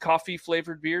any coffee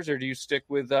flavored beers, or do you stick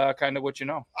with kind of what you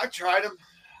know? I tried them.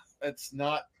 It's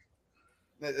not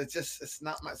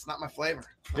my flavor.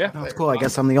 That's cool. I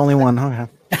guess I'm the only one. Okay.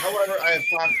 However, I have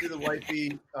talked to the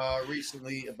wifey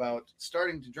recently about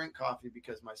starting to drink coffee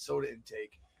because my soda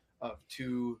intake of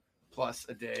 2+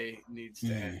 a day needs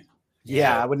to end.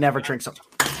 Yeah, I would never drink something.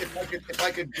 If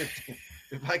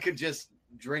I could just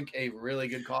drink a really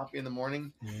good coffee in the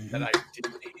morning that I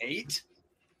didn't hate,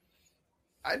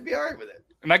 I'd be all right with it.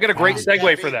 And I got a great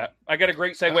segue for that.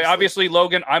 Absolutely. Obviously,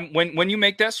 Logan, when you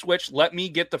make that switch, let me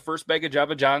get the first bag of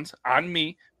Java John's on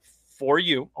me for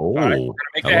you. Oh, right? We're gonna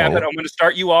make that happen. I'm going to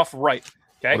start you off right.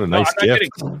 Okay, what a nice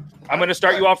gift. I'm going to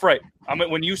start you off right.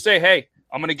 When you say, "Hey,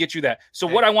 I'm going to get you that. So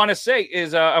what I want to say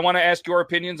is I want to ask your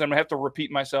opinions. I'm going to have to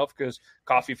repeat myself because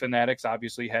Coffee Fanatics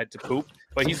obviously had to poop,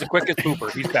 but he's the quickest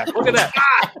pooper. He's back. Look at that.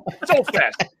 So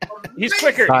fast. He's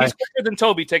quicker. He's quicker than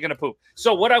Toby taking a poop.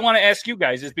 So what I want to ask you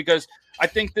guys is, because I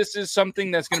think this is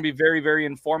something that's going to be very, very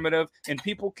informative, and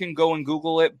people can go and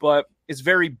Google it, but it's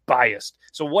very biased.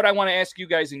 So what I want to ask you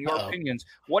guys, in your opinions,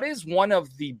 what is one of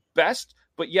the best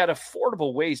but yet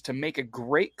affordable ways to make a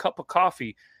great cup of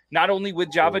coffee? Not only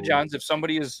with Java John's, if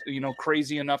somebody is,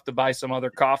 crazy enough to buy some other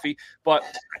coffee, but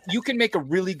you can make a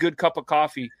really good cup of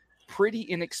coffee pretty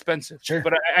inexpensive. Sure.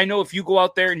 But I know if you go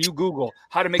out there and you Google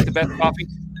how to make the best coffee,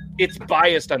 it's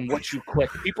biased on what you click.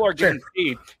 People are getting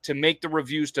paid to make the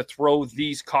reviews to throw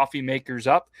these coffee makers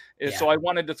up. Yeah. So I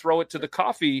wanted to throw it to the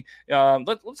coffee.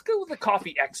 Let's go with the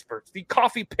coffee experts, the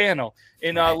coffee panel.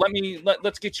 And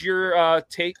let's get your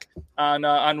take on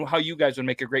how you guys would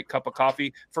make a great cup of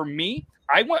coffee. For me,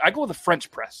 I go with a French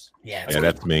press. Yeah,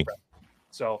 that's me.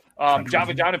 So,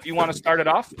 Java John, if you want to start it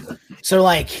off. So,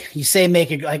 like you say,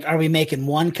 are we making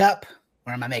one cup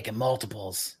or am I making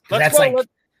multiples? Let's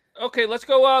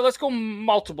go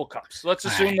multiple cups. Let's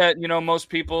assume that, most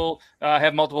people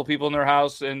have multiple people in their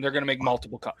house and they're going to make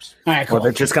multiple cups. All right, cool. Or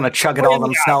they're just going to chug it all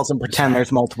themselves and pretend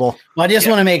there's multiple. Well, I just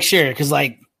want to make sure, because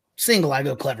single, I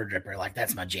go Clever Dripper.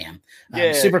 That's my jam.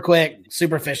 Super quick,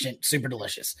 super efficient, super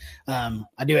delicious.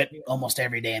 I do it almost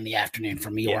every day in the afternoon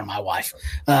for me or my wife.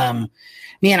 Man,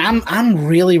 I'm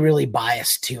really, really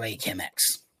biased to a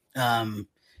Chemex.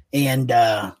 And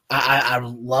I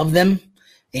love them.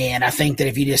 And I think that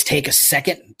if you just take a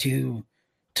second to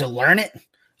learn it,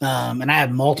 and I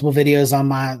have multiple videos on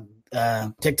my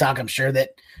TikTok, I'm sure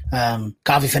that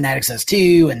Coffee Fanatics does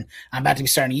too, and I'm about to be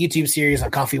starting a YouTube series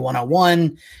on Coffee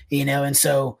 101, and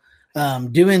so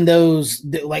doing those,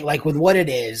 like with what it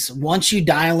is, once you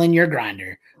dial in your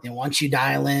grinder, and once you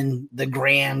dial in the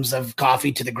grams of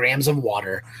coffee to the grams of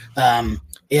water,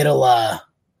 it'll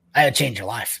change your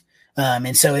life.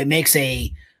 And so it makes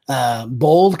a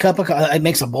bold cup of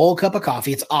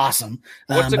coffee. It's awesome.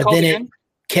 What's it called again?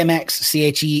 Chemex,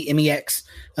 Chemex.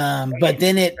 But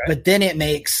then it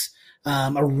makes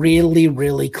a really,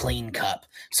 really clean cup.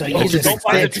 So it uses a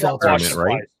thick filter,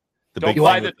 right?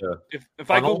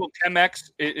 If I Google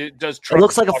Chemex, it does. It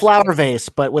looks like a flower vase,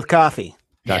 but with coffee.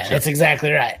 Gotcha. Yeah, that's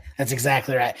exactly right.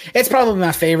 It's probably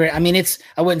my favorite. I mean,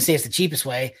 I wouldn't say it's the cheapest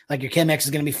way. Like your Chemex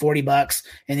is going to be $40,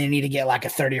 and then you need to get like a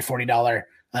 $30 or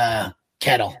 $40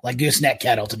 kettle, like gooseneck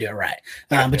kettle, to do it right.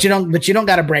 But you don't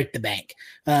got to break the bank.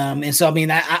 And so, I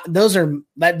mean,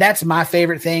 that's my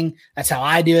favorite thing. That's how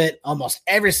I do it almost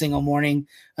every single morning.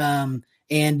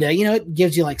 It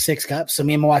gives you like 6 cups. So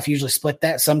me and my wife usually split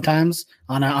that. Sometimes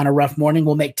on a rough morning,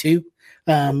 we'll make 2,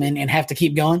 and have to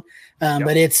keep going.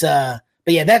 But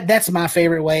that's my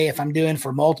favorite way if I'm doing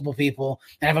for multiple people.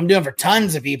 And if I'm doing for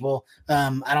tons of people,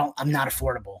 I'm not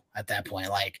affordable at that point.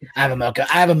 Like I have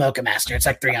a Mocha Master. It's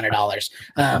like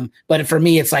 $300. But for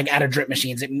me, it's like out of drip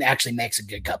machines. It actually makes a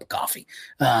good cup of coffee.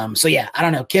 I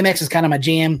don't know. Chemex is kind of my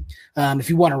jam. If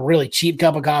you want a really cheap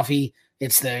cup of coffee,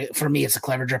 for me, it's a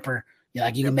Clever Dripper.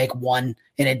 You can make one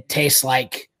and it tastes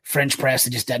like French press. It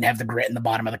just doesn't have the grit in the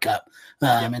bottom of the cup.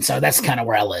 And so that's kind of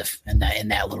where I live in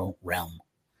that little realm.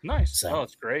 Nice. So. Oh,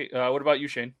 that's great. What about you,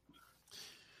 Shane?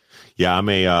 Yeah, I'm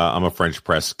a French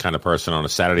press kind of person on a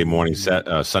Saturday morning,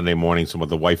 Sunday morning. So with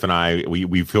the wife and I,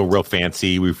 we feel real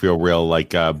fancy. We feel real like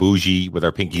bougie with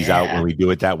our pinkies out when we do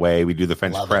it that way. We do the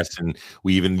French press, and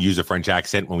we even use a French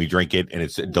accent when we drink it, and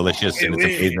it's delicious and it's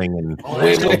amazing, and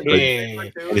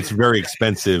it's very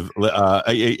expensive,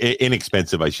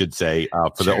 inexpensive, I should say,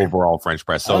 for the overall French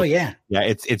press. So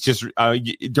it's just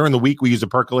during the week we use a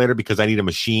percolator because I need a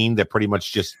machine that pretty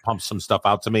much just pumps some stuff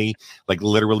out to me, like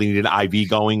literally need an IV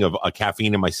going of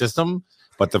caffeine in my system,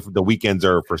 but the weekends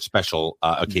are for special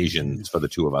occasions for the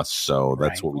two of us, so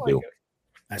that's what we do.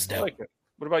 That's dope.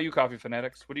 What about you, Coffee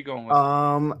Fanatics? What are you going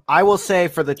with? I will say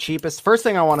for the cheapest, first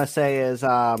thing I want to say is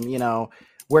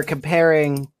we're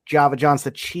comparing Java John's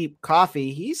to cheap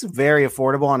coffee. He's very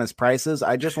affordable on his prices.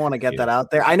 I just want to get that out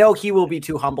there. I know he will be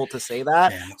too humble to say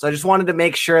that, so I just wanted to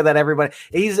make sure that everybody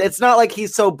it's not like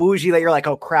he's so bougie that you're like,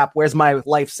 oh crap, where's my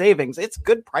life savings? It's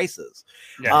good prices.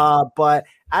 But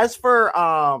as for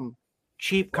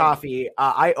cheap coffee,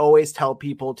 I always tell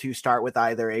people to start with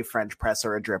either a French press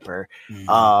or a dripper.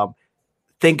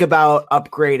 Think about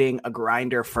upgrading a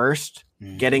grinder first.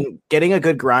 Getting a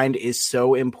good grind is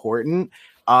so important.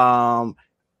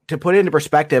 To put it into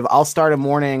perspective, I'll start a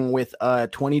morning with a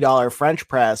 $20 French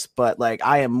press, but like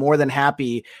I am more than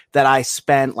happy that I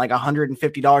spent like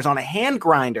 $150 on a hand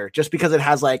grinder just because it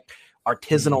has like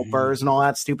artisanal burrs and all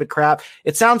that stupid crap.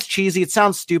 It sounds cheesy. It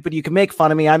sounds stupid. You can make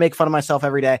fun of me. I make fun of myself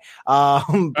every day. But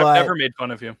I've never made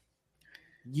fun of you.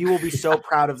 You will be so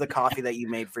proud of the coffee that you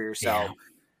made for yourself. Yeah.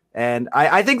 And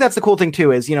I think that's the cool thing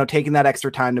too, is, taking that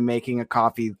extra time to making a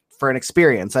coffee for an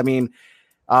experience. I mean,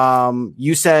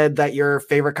 you said that your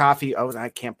favorite coffee, I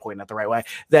can't point it the right way,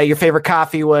 that your favorite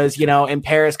coffee was, in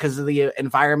Paris because of the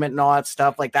environment and all that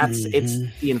stuff. Like it's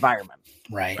the environment.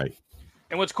 Right.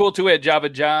 And what's cool too, at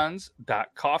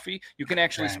JavaJohns.coffee, you can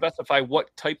actually specify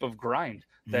what type of grind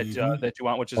that you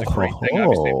want, which is a great thing.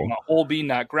 Obviously, if you want whole bean,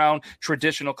 not ground,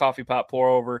 traditional coffee pot pour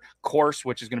over, coarse,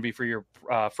 which is going to be for your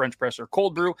French press or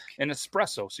cold brew, and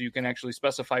espresso. So you can actually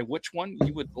specify which one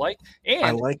you would like. And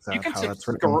I like that. You can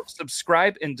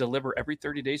subscribe and deliver every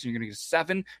 30 days. And you're going to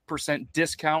get a 7%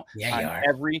 discount on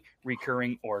every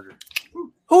recurring order.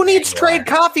 Who needs trade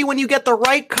coffee when you get the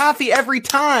right coffee every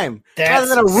time? Rather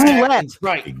than a roulette.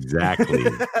 Right. Exactly.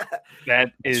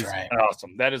 That is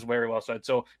awesome. That is very well said.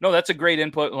 So no, that's a great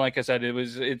input. Like I said,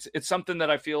 it's something that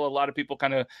I feel a lot of people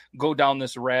kind of go down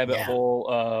this rabbit hole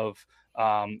of,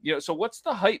 so what's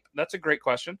the hype? That's a great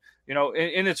question.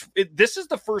 And this is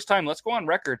the first time, let's go on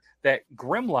record, that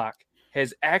Grimlock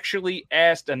has actually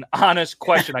asked an honest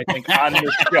question, I think, on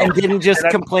this show. And didn't just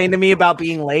complain to me about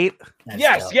being late.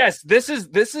 Yes. This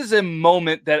is a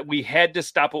moment that we had to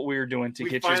stop what we were doing to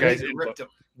get you guys input.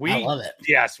 I love it.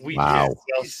 Yes, we did.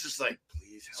 He's just like,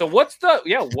 please. So what's the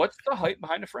hype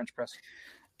behind the French press?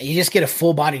 You just get a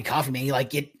full bodied coffee, man. You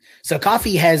like it. So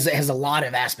coffee has a lot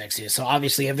of aspects to it. So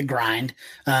obviously you have the grind,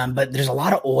 but there's a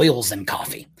lot of oils in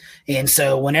coffee. And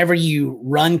so whenever you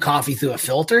run coffee through a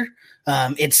filter,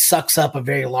 it sucks up a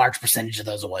very large percentage of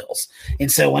those oils.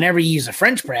 And so whenever you use a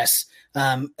French press,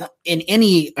 in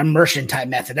any immersion type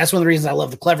method, that's one of the reasons I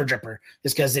love the Clever Dripper,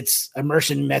 is because it's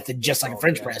immersion method, just like a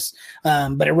French press.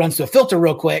 But it runs through a filter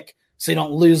real quick, so you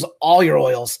don't lose all your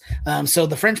oils. So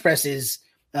the French press is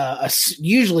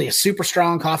usually a super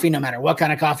strong coffee. No matter what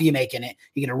kind of coffee you make in it,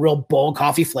 you get a real bold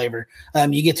coffee flavor.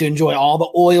 You get to enjoy all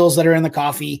the oils that are in the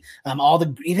coffee,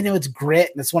 even though it's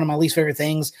grit. That's one of my least favorite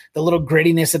things. The little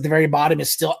grittiness at the very bottom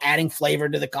is still adding flavor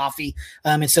to the coffee.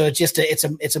 And so it's just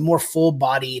it's a more full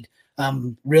bodied,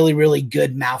 really, really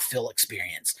good mouthfeel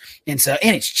experience. And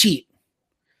it's cheap.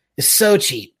 It's so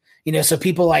cheap. So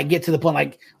people like get to the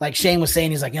point, like Shane was saying,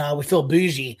 he's like, we feel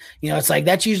bougie. It's like,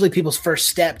 that's usually people's first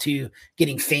step to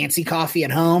getting fancy coffee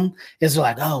at home, is they're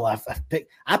like,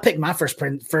 I picked my first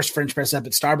French press up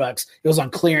at Starbucks. It was on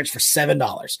clearance for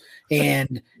 $7.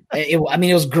 And it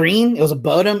was green. It was a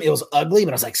Bodum. It was ugly,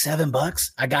 but I was like,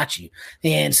 $7. I got you.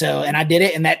 And I did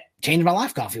it. And that changed my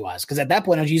life coffee wise. Cause at that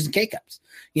point I was using K-cups,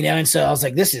 and so I was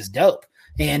like, this is dope.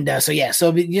 And so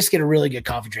you just get a really good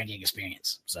coffee drinking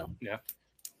experience. So, yeah.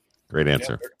 Great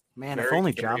answer. Man, if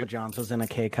only Java John's was in a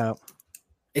K-cup.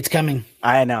 It's coming.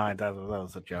 I know. That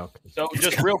was a joke. So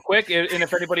just real quick, and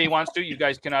if anybody wants to, you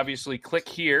guys can obviously click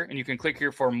here, and you can click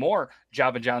here for more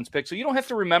Java John's picks. So you don't have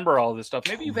to remember all this stuff.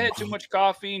 Maybe you've had too much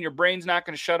coffee and your brain's not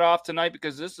going to shut off tonight,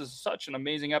 because this is such an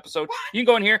amazing episode. You can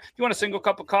go in here. If you want a single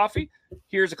cup of coffee,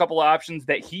 here's a couple of options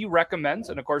that he recommends.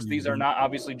 And of course, these are not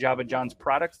obviously Java John's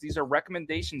products. These are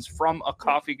recommendations from a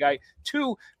coffee guy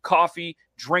to coffee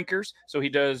drinkers. So he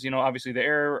does, obviously the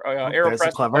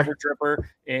AeroPress, Clever Dripper,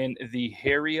 and the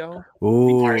Hario.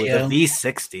 Ooh, the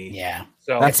V60. Yeah.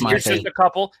 So that's here's just a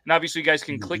couple. And obviously you guys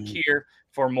can click here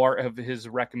for more of his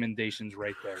recommendations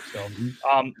right there. So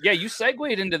you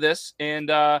segued into this, and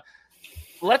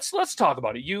let's talk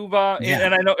about it. You've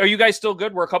and I know, are you guys still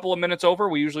good? We're a couple of minutes over.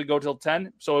 We usually go till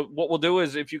 10. So what we'll do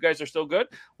is, if you guys are still good,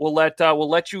 we'll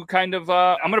let you kind of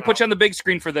I'm going to put you on the big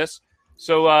screen for this.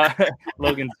 So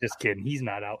Logan's just kidding. He's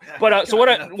not out. But so what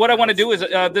I want to do is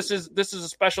this is a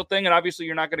special thing, and obviously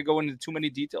you're not going to go into too many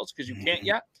details because you can't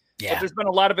yet. Yeah. But there's been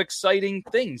a lot of exciting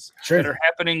things that are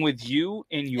happening with you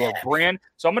and your brand.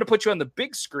 So I'm going to put you on the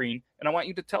big screen, and I want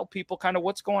you to tell people kind of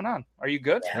what's going on. Are you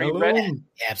good? Are you ready?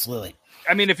 Yeah, absolutely.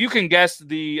 I mean, if you can guess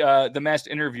the masked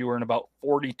interviewer in about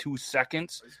 42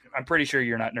 seconds, I'm pretty sure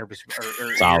you're not nervous.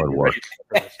 Solid work.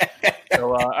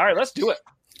 So all right, let's do it.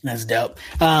 That's dope.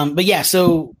 But yeah,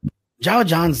 so Java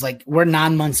John's, like, we're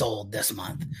 9 months old this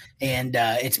month, and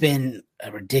it's been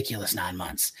a ridiculous 9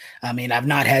 months. I mean, I've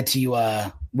not had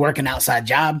to work an outside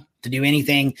job to do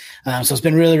anything. So it's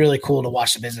been really, really cool to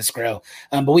watch the business grow.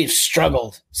 But we've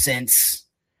struggled since,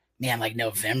 like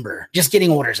November, just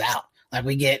getting orders out. Like,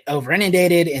 we get over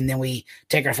inundated, and then we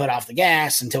take our foot off the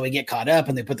gas until we get caught up,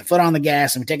 and they put the foot on the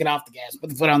gas, and we take it off the gas, put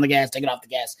the foot on the gas, take it off the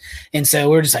gas. And so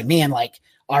we're just like, man, like,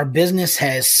 our business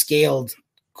has scaled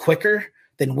quicker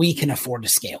than we can afford to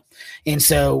scale. And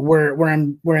so we're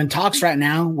in talks right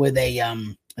now with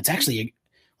it's actually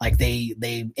Like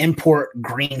they import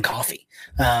green coffee.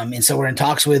 And so we're in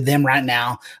talks with them right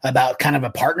now about kind of a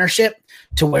partnership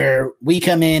to where we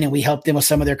come in and we help them with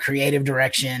some of their creative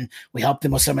direction. We help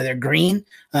them with some of their green,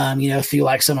 through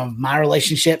like some of my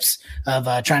relationships of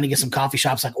trying to get some coffee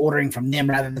shops, like ordering from them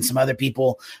rather than some other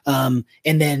people. And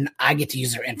then I get to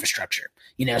use their infrastructure,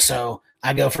 so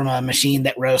I go from a machine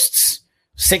that roasts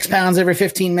 6 pounds every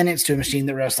 15 minutes to a machine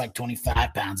that roasts like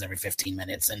 25 pounds every 15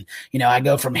 minutes. And, I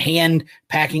go from hand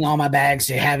packing all my bags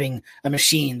to having a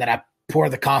machine that I pour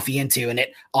the coffee into and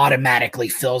it automatically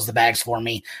fills the bags for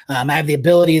me. I have the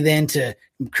ability then to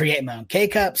create my own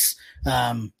K-Cups. They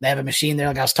have a machine there.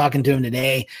 Like I was talking to him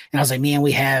today and I was like, man,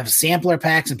 we have sampler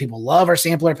packs and people love our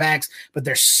sampler packs, but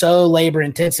they're so labor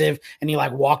intensive. And you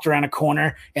like walked around a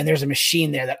corner and there's a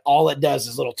machine there that all it does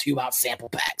is little 2-ounce sample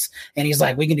packs. And he's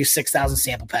like, we can do 6,000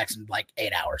 sample packs in like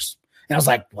 8 hours. And I was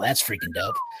like, well, that's freaking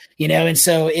dope, And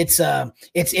so it's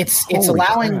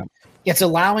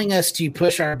allowing us to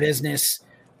push our business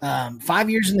 5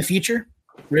 years in the future,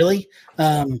 really.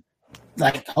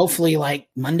 Like hopefully like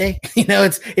Monday,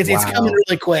 it's coming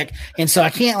really quick. And so I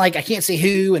can't say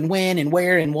who and when and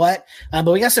where and what,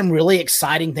 but we got some really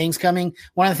exciting things coming.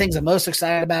 One of the things I'm most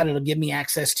excited about, it'll give me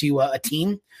access to a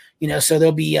team, so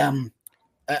there'll be a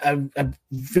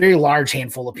very large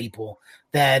handful of people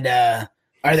that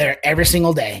are there every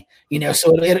single day,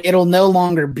 so it'll no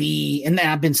longer be, and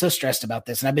I've been so stressed about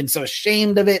this and I've been so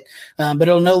ashamed of it, but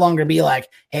it'll no longer be like,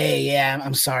 hey, yeah,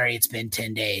 I'm sorry, it's been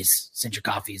 10 days since your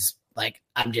coffee's like,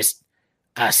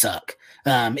 I suck.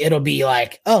 It'll be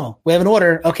like, oh, we have an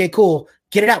order. Okay, cool.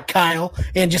 Get it out, Kyle.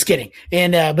 And just kidding.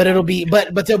 And, but there'll be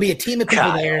a team of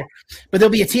people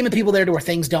there, to where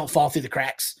things don't fall through the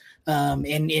cracks.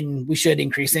 And we should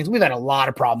increase things. We've had a lot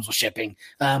of problems with shipping,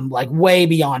 like way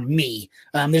beyond me.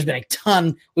 There's been a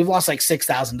ton. We've lost like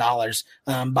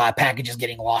 $6,000 by packages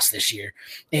getting lost this year,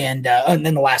 and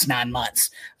in the last 9 months.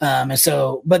 And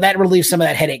so, but that relieves some of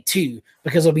that headache too,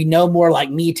 because it'll be no more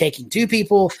like me taking 2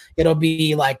 people. It'll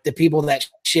be like the people that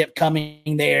ship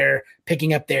coming there,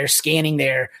 picking up there, scanning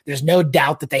there. There's no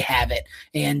doubt that they have it.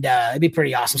 And it'd be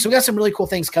pretty awesome. So we got some really cool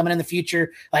things coming in the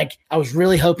future. Like I was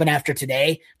really hoping after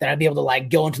today that I'd be able to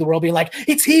like go into the world being like,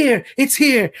 it's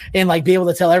here, and like be able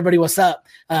to tell everybody what's up.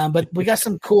 But we got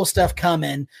some cool stuff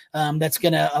coming that's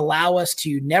going to allow us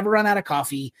to never run out of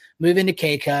coffee, move into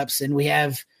K-Cups. And we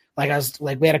have, we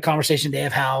had a conversation today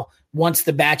of how once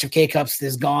the batch of K-Cups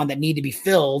is gone that need to be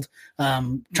filled,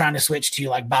 trying to switch to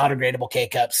like biodegradable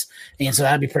K-Cups. And so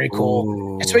that'd be pretty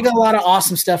cool. And so we got a lot of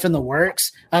awesome stuff in the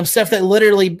works, stuff that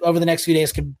literally over the next few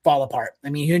days could fall apart. I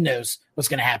mean, who knows what's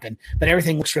going to happen, but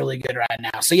everything looks really good right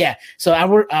now. So yeah, so I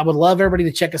would love everybody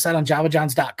to check us out on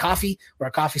javajohns.coffee, where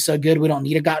our coffee's so good we don't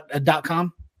need a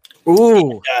 .com.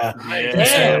 Ooh. You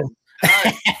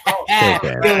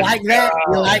like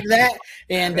that?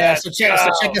 And so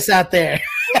check us out there.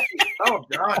 Oh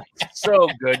God, so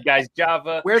good, guys.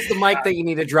 Java. Where's the mic that you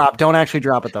need to drop? Don't actually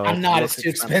drop it though. I'm not. It's too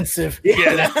expensive.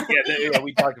 Yeah,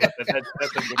 we talked about that.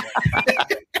 That's a good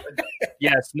one.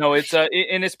 Yes, no, it's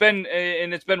it's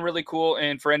been really cool.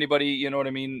 And for anybody, what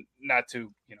I mean, not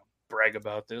to brag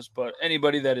about this, but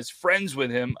anybody that is friends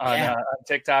with him on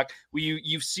TikTok,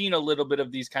 you've seen a little bit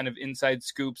of these kind of inside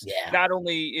scoops. Yeah. Not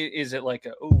only is it like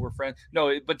we're friends,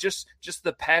 no, but just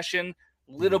the passion,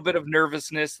 little bit of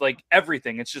nervousness, like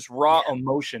everything. It's just raw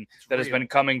emotion that has been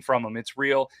coming from him. It's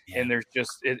real, and there's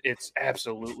just it's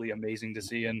absolutely amazing to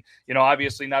see. And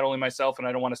obviously, not only myself, and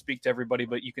I don't want to speak to everybody,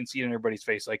 but you can see it in everybody's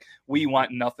face. Like we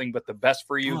want nothing but the best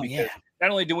for you, because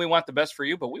not only do we want the best for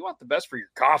you, but we want the best for your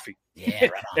coffee. Yeah,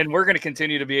 right on. And we're going to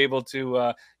continue to be able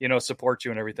to support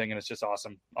you and everything. And it's just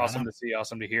awesome to see,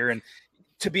 awesome to hear, and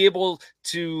to be able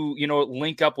to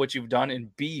link up what you've done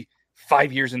and be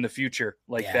 5 years in the future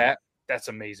like that. That's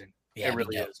amazing. Yeah, it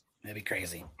really is. That'd be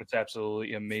crazy. It's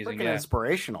absolutely amazing. Freaking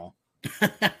inspirational.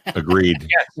 Agreed.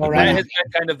 Yes, that has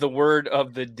been kind of the word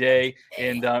of the day,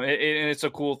 and it's a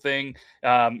cool thing.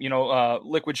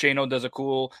 Liquid Shano does a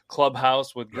cool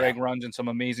clubhouse with Greg runs and some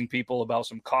amazing people about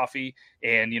some coffee,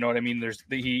 and what I mean. There's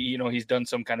he's done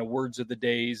some kind of words of the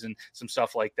days and some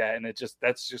stuff like that, and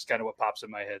that's just kind of what pops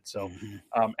in my head. So,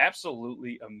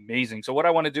 absolutely amazing. So what I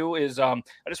want to do is I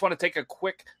just want to take a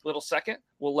quick little second.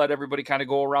 We'll let everybody kind of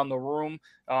go around the room,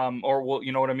 or we'll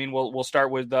We'll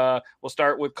start with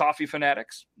Coffee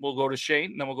Fanatics. We'll go to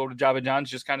Shane, and then we'll go to Java Johns.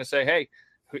 Just kind of say, hey,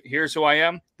 here's who I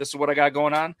am. This is what I got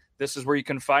going on. This is where you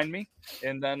can find me.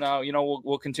 And then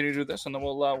we'll continue to do this, and then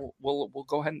we'll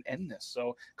go ahead and end this.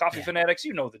 So Coffee Fanatics,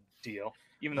 you know the deal.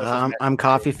 Even though I'm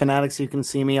Coffee Fanatics. You can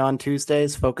see me on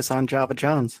Tuesdays. Focus on Java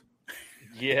Johns.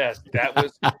 Yes, that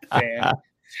was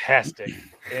fantastic.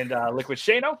 And Liquid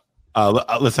Shano.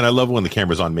 Listen, I love when the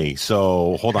camera's on me.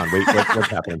 So hold on, wait, what's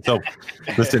happening? So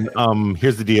listen,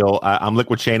 here's the deal. I'm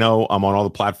Liquid Shano. I'm on all the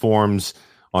platforms,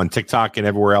 on TikTok and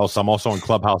everywhere else. I'm also on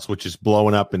Clubhouse, which is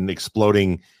blowing up and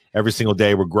exploding every single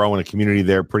day. We're growing a community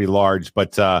there pretty large.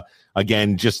 But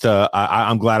again, just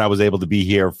I'm glad I was able to be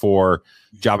here for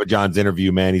Java John's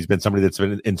interview, man. He's been somebody that's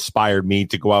been inspired me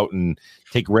to go out and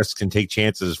take risks and take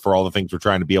chances for all the things we're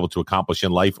trying to be able to accomplish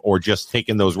in life, or just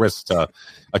taking those risks to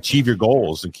achieve your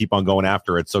goals and keep on going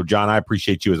after it. So, John, I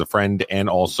appreciate you as a friend, and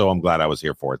also I'm glad I was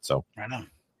here for it. So, I know.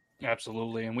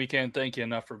 Absolutely. And we can't thank you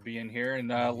enough for being here. And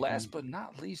last but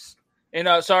not least, and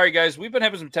sorry, guys, we've been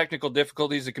having some technical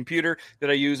difficulties. The computer that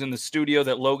I use in the studio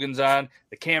that Logan's on,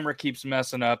 the camera keeps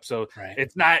messing up. So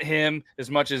It's not him as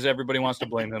much as everybody wants to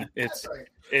blame him. It's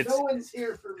no one's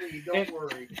here for me. Don't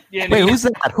worry. Yeah, wait, who's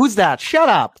that? Who's that? Shut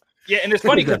up. Yeah, and it's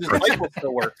funny because his mic will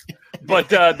still work, but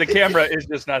the camera is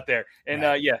just not there. And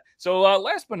so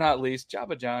last but not least,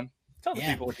 Java John, tell the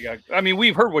people what you got. I mean,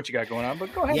 we've heard what you got going on,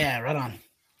 but go ahead. Yeah, right on.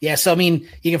 Yeah, so I mean,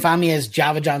 you can find me as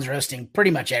Java John's Roasting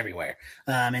pretty much everywhere.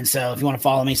 And so if you want to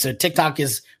follow me, so TikTok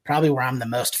is probably where I'm the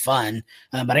most fun.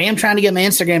 But I am trying to get my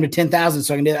Instagram to 10,000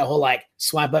 so I can do that whole like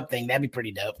swipe up thing. That'd be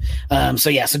pretty dope.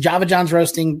 So Java John's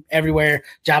Roasting everywhere.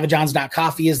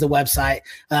 JavaJohns.coffee is the website.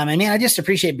 And man, I just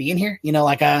appreciate being here. You know,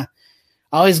 like I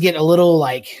always get a little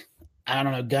like, I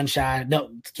don't know, gun shy.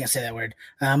 No, can't say that word.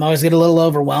 I always get a little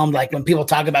overwhelmed, like when people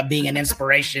talk about being an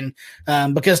inspiration,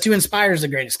 because to inspire is the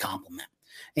greatest compliment.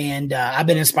 And I've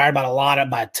been inspired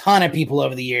by a ton of people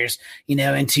over the years, you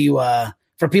know, and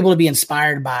for people to be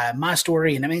inspired by my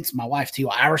story, and I mean, it's my wife too,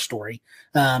 our story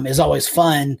is always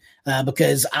fun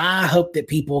because I hope that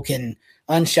people can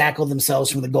unshackle themselves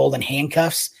from the golden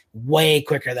handcuffs way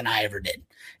quicker than I ever did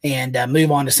and move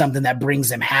on to something that brings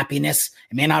them happiness.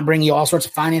 It may not bring you all sorts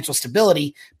of financial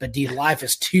stability, but dude, life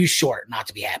is too short not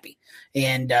to be happy.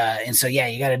 And so,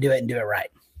 you got to do it and do it right.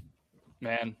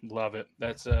 Man, love it.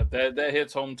 That's that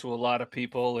hits home to a lot of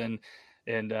people, and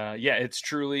it's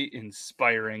truly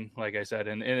inspiring, like I said,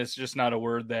 and it's just not a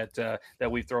word that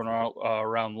we've thrown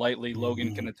around lightly.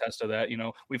 Logan can attest to that. You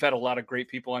know, we've had a lot of great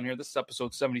people on here. This is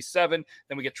episode 77.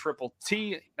 Then we get Triple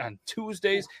T on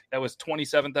Tuesdays. That was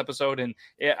 27th episode, and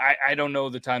I don't know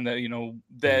the time that, you know,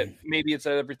 that maybe it's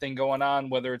everything going on,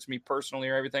 whether it's me personally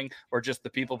or everything, or just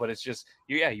the people, but it's just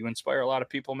you inspire a lot of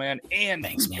people, man, and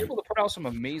you're able to put out some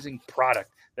amazing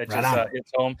product that just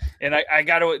hits home. And I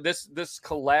got to this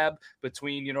collab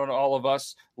between, you know, all of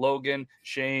us, Logan,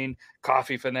 Shane,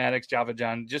 Coffee Fanatics, Java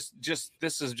John, just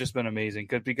this has just been amazing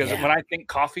because when I think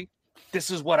coffee, this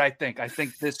is what I think. I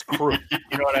think this crew,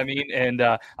 you know what I mean? And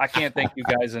I can't thank you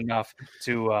guys enough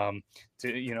to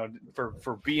you know,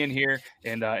 for being here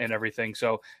and everything.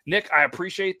 So Nick, I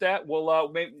appreciate that. We'll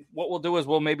what we'll do is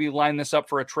we'll maybe line this up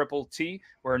for a Triple T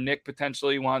where Nick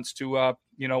potentially wants to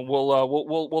you know,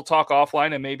 we'll talk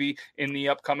offline and maybe in the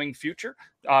upcoming future,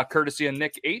 courtesy of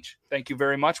Nick H. Thank you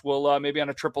very much. We'll maybe on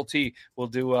a Triple T we'll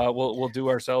do we'll do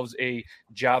ourselves a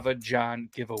Java John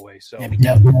giveaway. So I think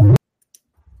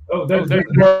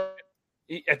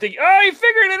he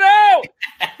figured it out.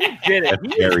 He did it.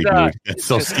 That's scary, dude. That's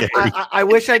so scary. I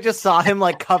wish I just saw him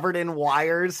like covered in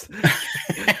wires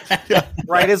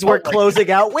right as we're closing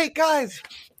out. Wait, guys,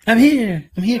 I'm here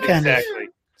kind of. Exactly.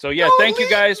 So thank you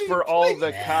guys for all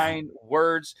the kind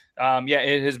words.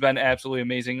 It has been absolutely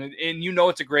amazing. And you know,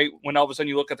 it's a great when all of a sudden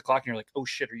you look at the clock and you're like, oh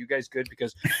shit, are you guys good?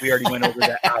 Because we already went over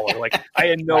that hour. Like I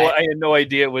had no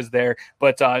idea it was there.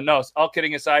 But no, all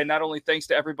kidding aside, not only thanks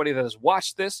to everybody that has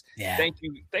watched this, thank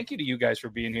you to you guys for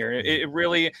being here. It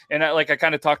really, and I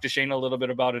kind of talked to Shane a little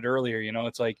bit about it earlier. You know,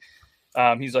 it's like,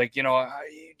 he's like, you know,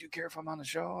 do you care if I'm on the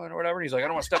show and whatever? And he's like, I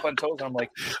don't want to step on toes. And I'm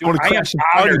like, dude,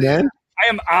 I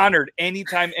am honored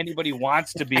anytime anybody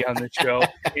wants to be on the show,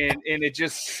 and it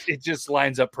just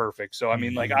lines up perfect. So I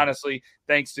mean, like honestly,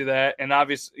 thanks to that, and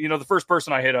obviously, you know, the first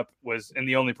person I hit up was, and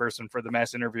the only person for the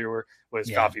mass interviewer was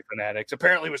Coffee Fanatics.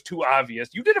 Apparently, it was too obvious.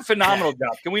 You did a phenomenal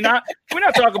job. Can we not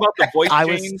talk about the voice? I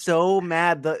was so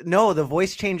mad. The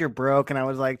voice changer broke, and I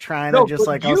was like trying to just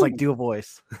like I was like do a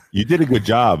voice. You did a good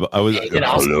job. I was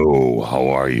hello, how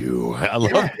are you? I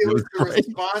love it. It was the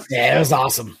response. Yeah, it was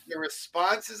awesome. The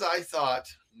responses, I thought,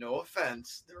 no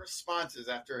offense, the responses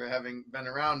after having been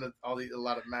around a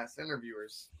lot of mass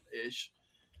interviewers ish,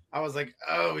 I was like,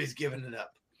 oh, he's giving it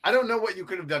up. I don't know what you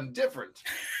could have done different.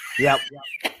 Yep.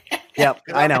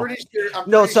 I know.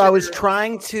 I was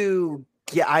trying to.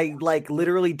 Yeah, I like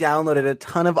literally downloaded a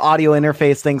ton of audio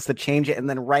interface things to change it, and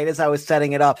then right as I was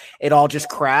setting it up, it all just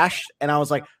crashed, and I was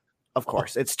like, of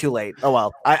course, it's too late. Oh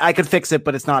well, I could fix it,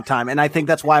 but it's not time. And I think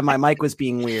that's why my mic was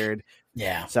being weird.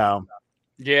 Yeah. So.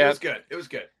 Yeah, it was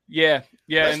good. Yeah.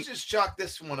 Let's just chalk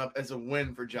this one up as a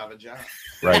win for Java John.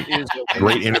 Right.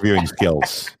 Great interviewing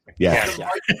skills. Yeah.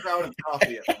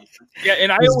 Yeah,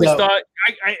 and I always thought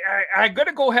I'm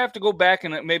gonna have to go back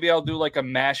and maybe I'll do like a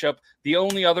mashup. The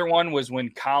only other one was when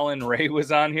Colin Ray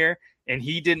was on here and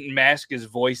he didn't mask his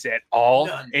voice at all,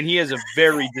 and he has a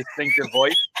very distinctive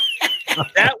voice.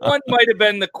 That one might have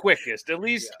been the quickest. At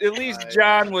least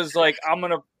John was like, I'm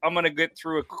gonna get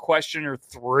through a question or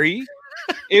three.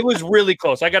 It was really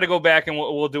close. I got to go back and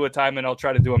we'll do a time and I'll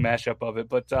try to do a mashup of it.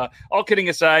 But all kidding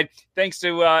aside, thanks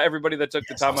to everybody that took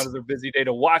the time out of their busy day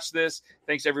to watch this.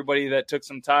 Thanks to everybody that took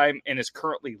some time and is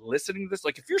currently listening to this.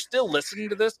 Like, if you're still listening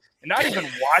to this and not even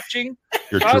watching,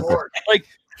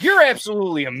 you're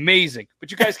absolutely amazing.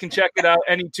 But you guys can check it out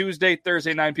any Tuesday,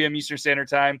 Thursday, 9 p.m. Eastern Standard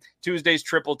Time. Tuesday's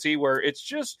Triple T, where it's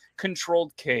just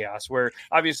controlled chaos, where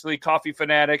obviously Coffee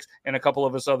Fanatics and a couple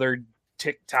of us other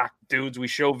TikTok dudes, we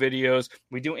show videos,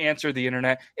 we do answer the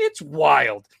internet. It's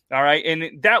wild. All right.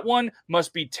 And that one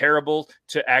must be terrible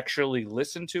to actually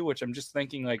listen to, which I'm just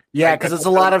thinking like, yeah, because it's a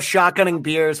lot of shotgunning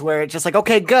beers where it's just like,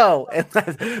 okay, go. And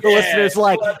the listener's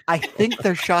like, I think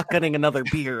they're shotgunning another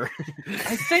beer.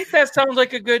 I think that sounds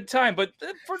like a good time. But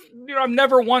I've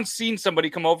never once seen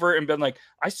somebody come over and been like,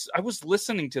 I was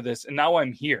listening to this and now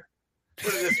I'm here.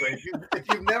 Put it this way. If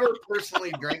you've never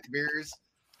personally drank beers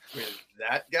with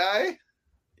that guy,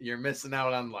 you're missing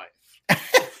out on life.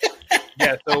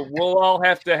 Yeah, so we'll all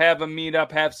have to have a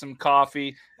meetup, have some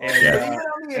coffee, and on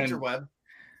the interweb.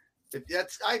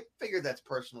 I figured that's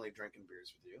personally drinking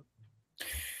beers with you.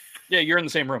 Yeah, you're in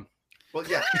the same room. Well,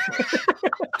 yeah.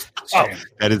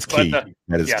 That is key.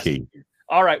 Key.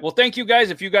 All right. Well, thank you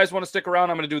guys. If you guys want to stick around,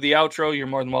 I'm going to do the outro. You're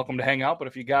more than welcome to hang out. But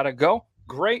if you got to go,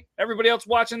 great. Everybody else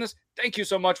watching this, thank you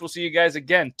so much. We'll see you guys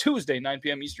again Tuesday, 9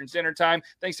 p.m. Eastern Standard Time.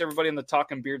 Thanks to everybody on the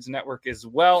Talking Beards Network as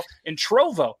well. And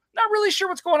Trovo, not really sure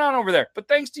what's going on over there, but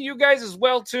thanks to you guys as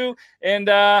well, too. And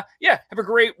have a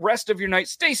great rest of your night.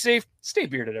 Stay safe. Stay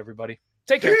bearded, everybody.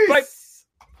 Take care. Bye.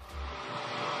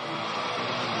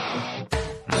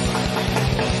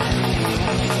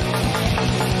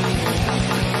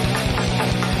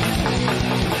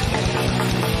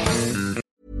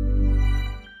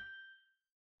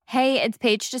 Hey, it's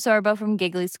Paige DeSorbo from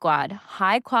Giggly Squad.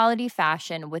 High quality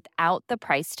fashion without the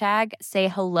price tag. Say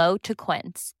hello to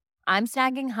Quince. I'm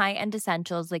snagging high-end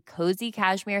essentials like cozy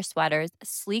cashmere sweaters,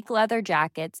 sleek leather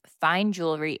jackets, fine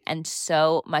jewelry, and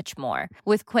so much more.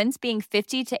 With Quince being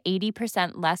 50 to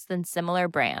 80% less than similar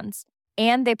brands.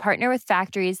 And they partner with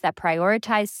factories that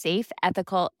prioritize safe,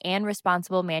 ethical, and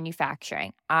responsible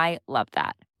manufacturing. I love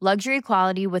that. Luxury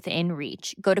quality within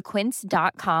reach. Go to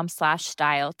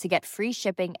quince.com/style to get free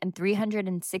shipping and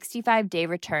 365-day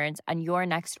returns on your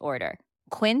next order.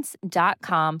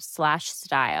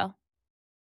 Quince.com/style.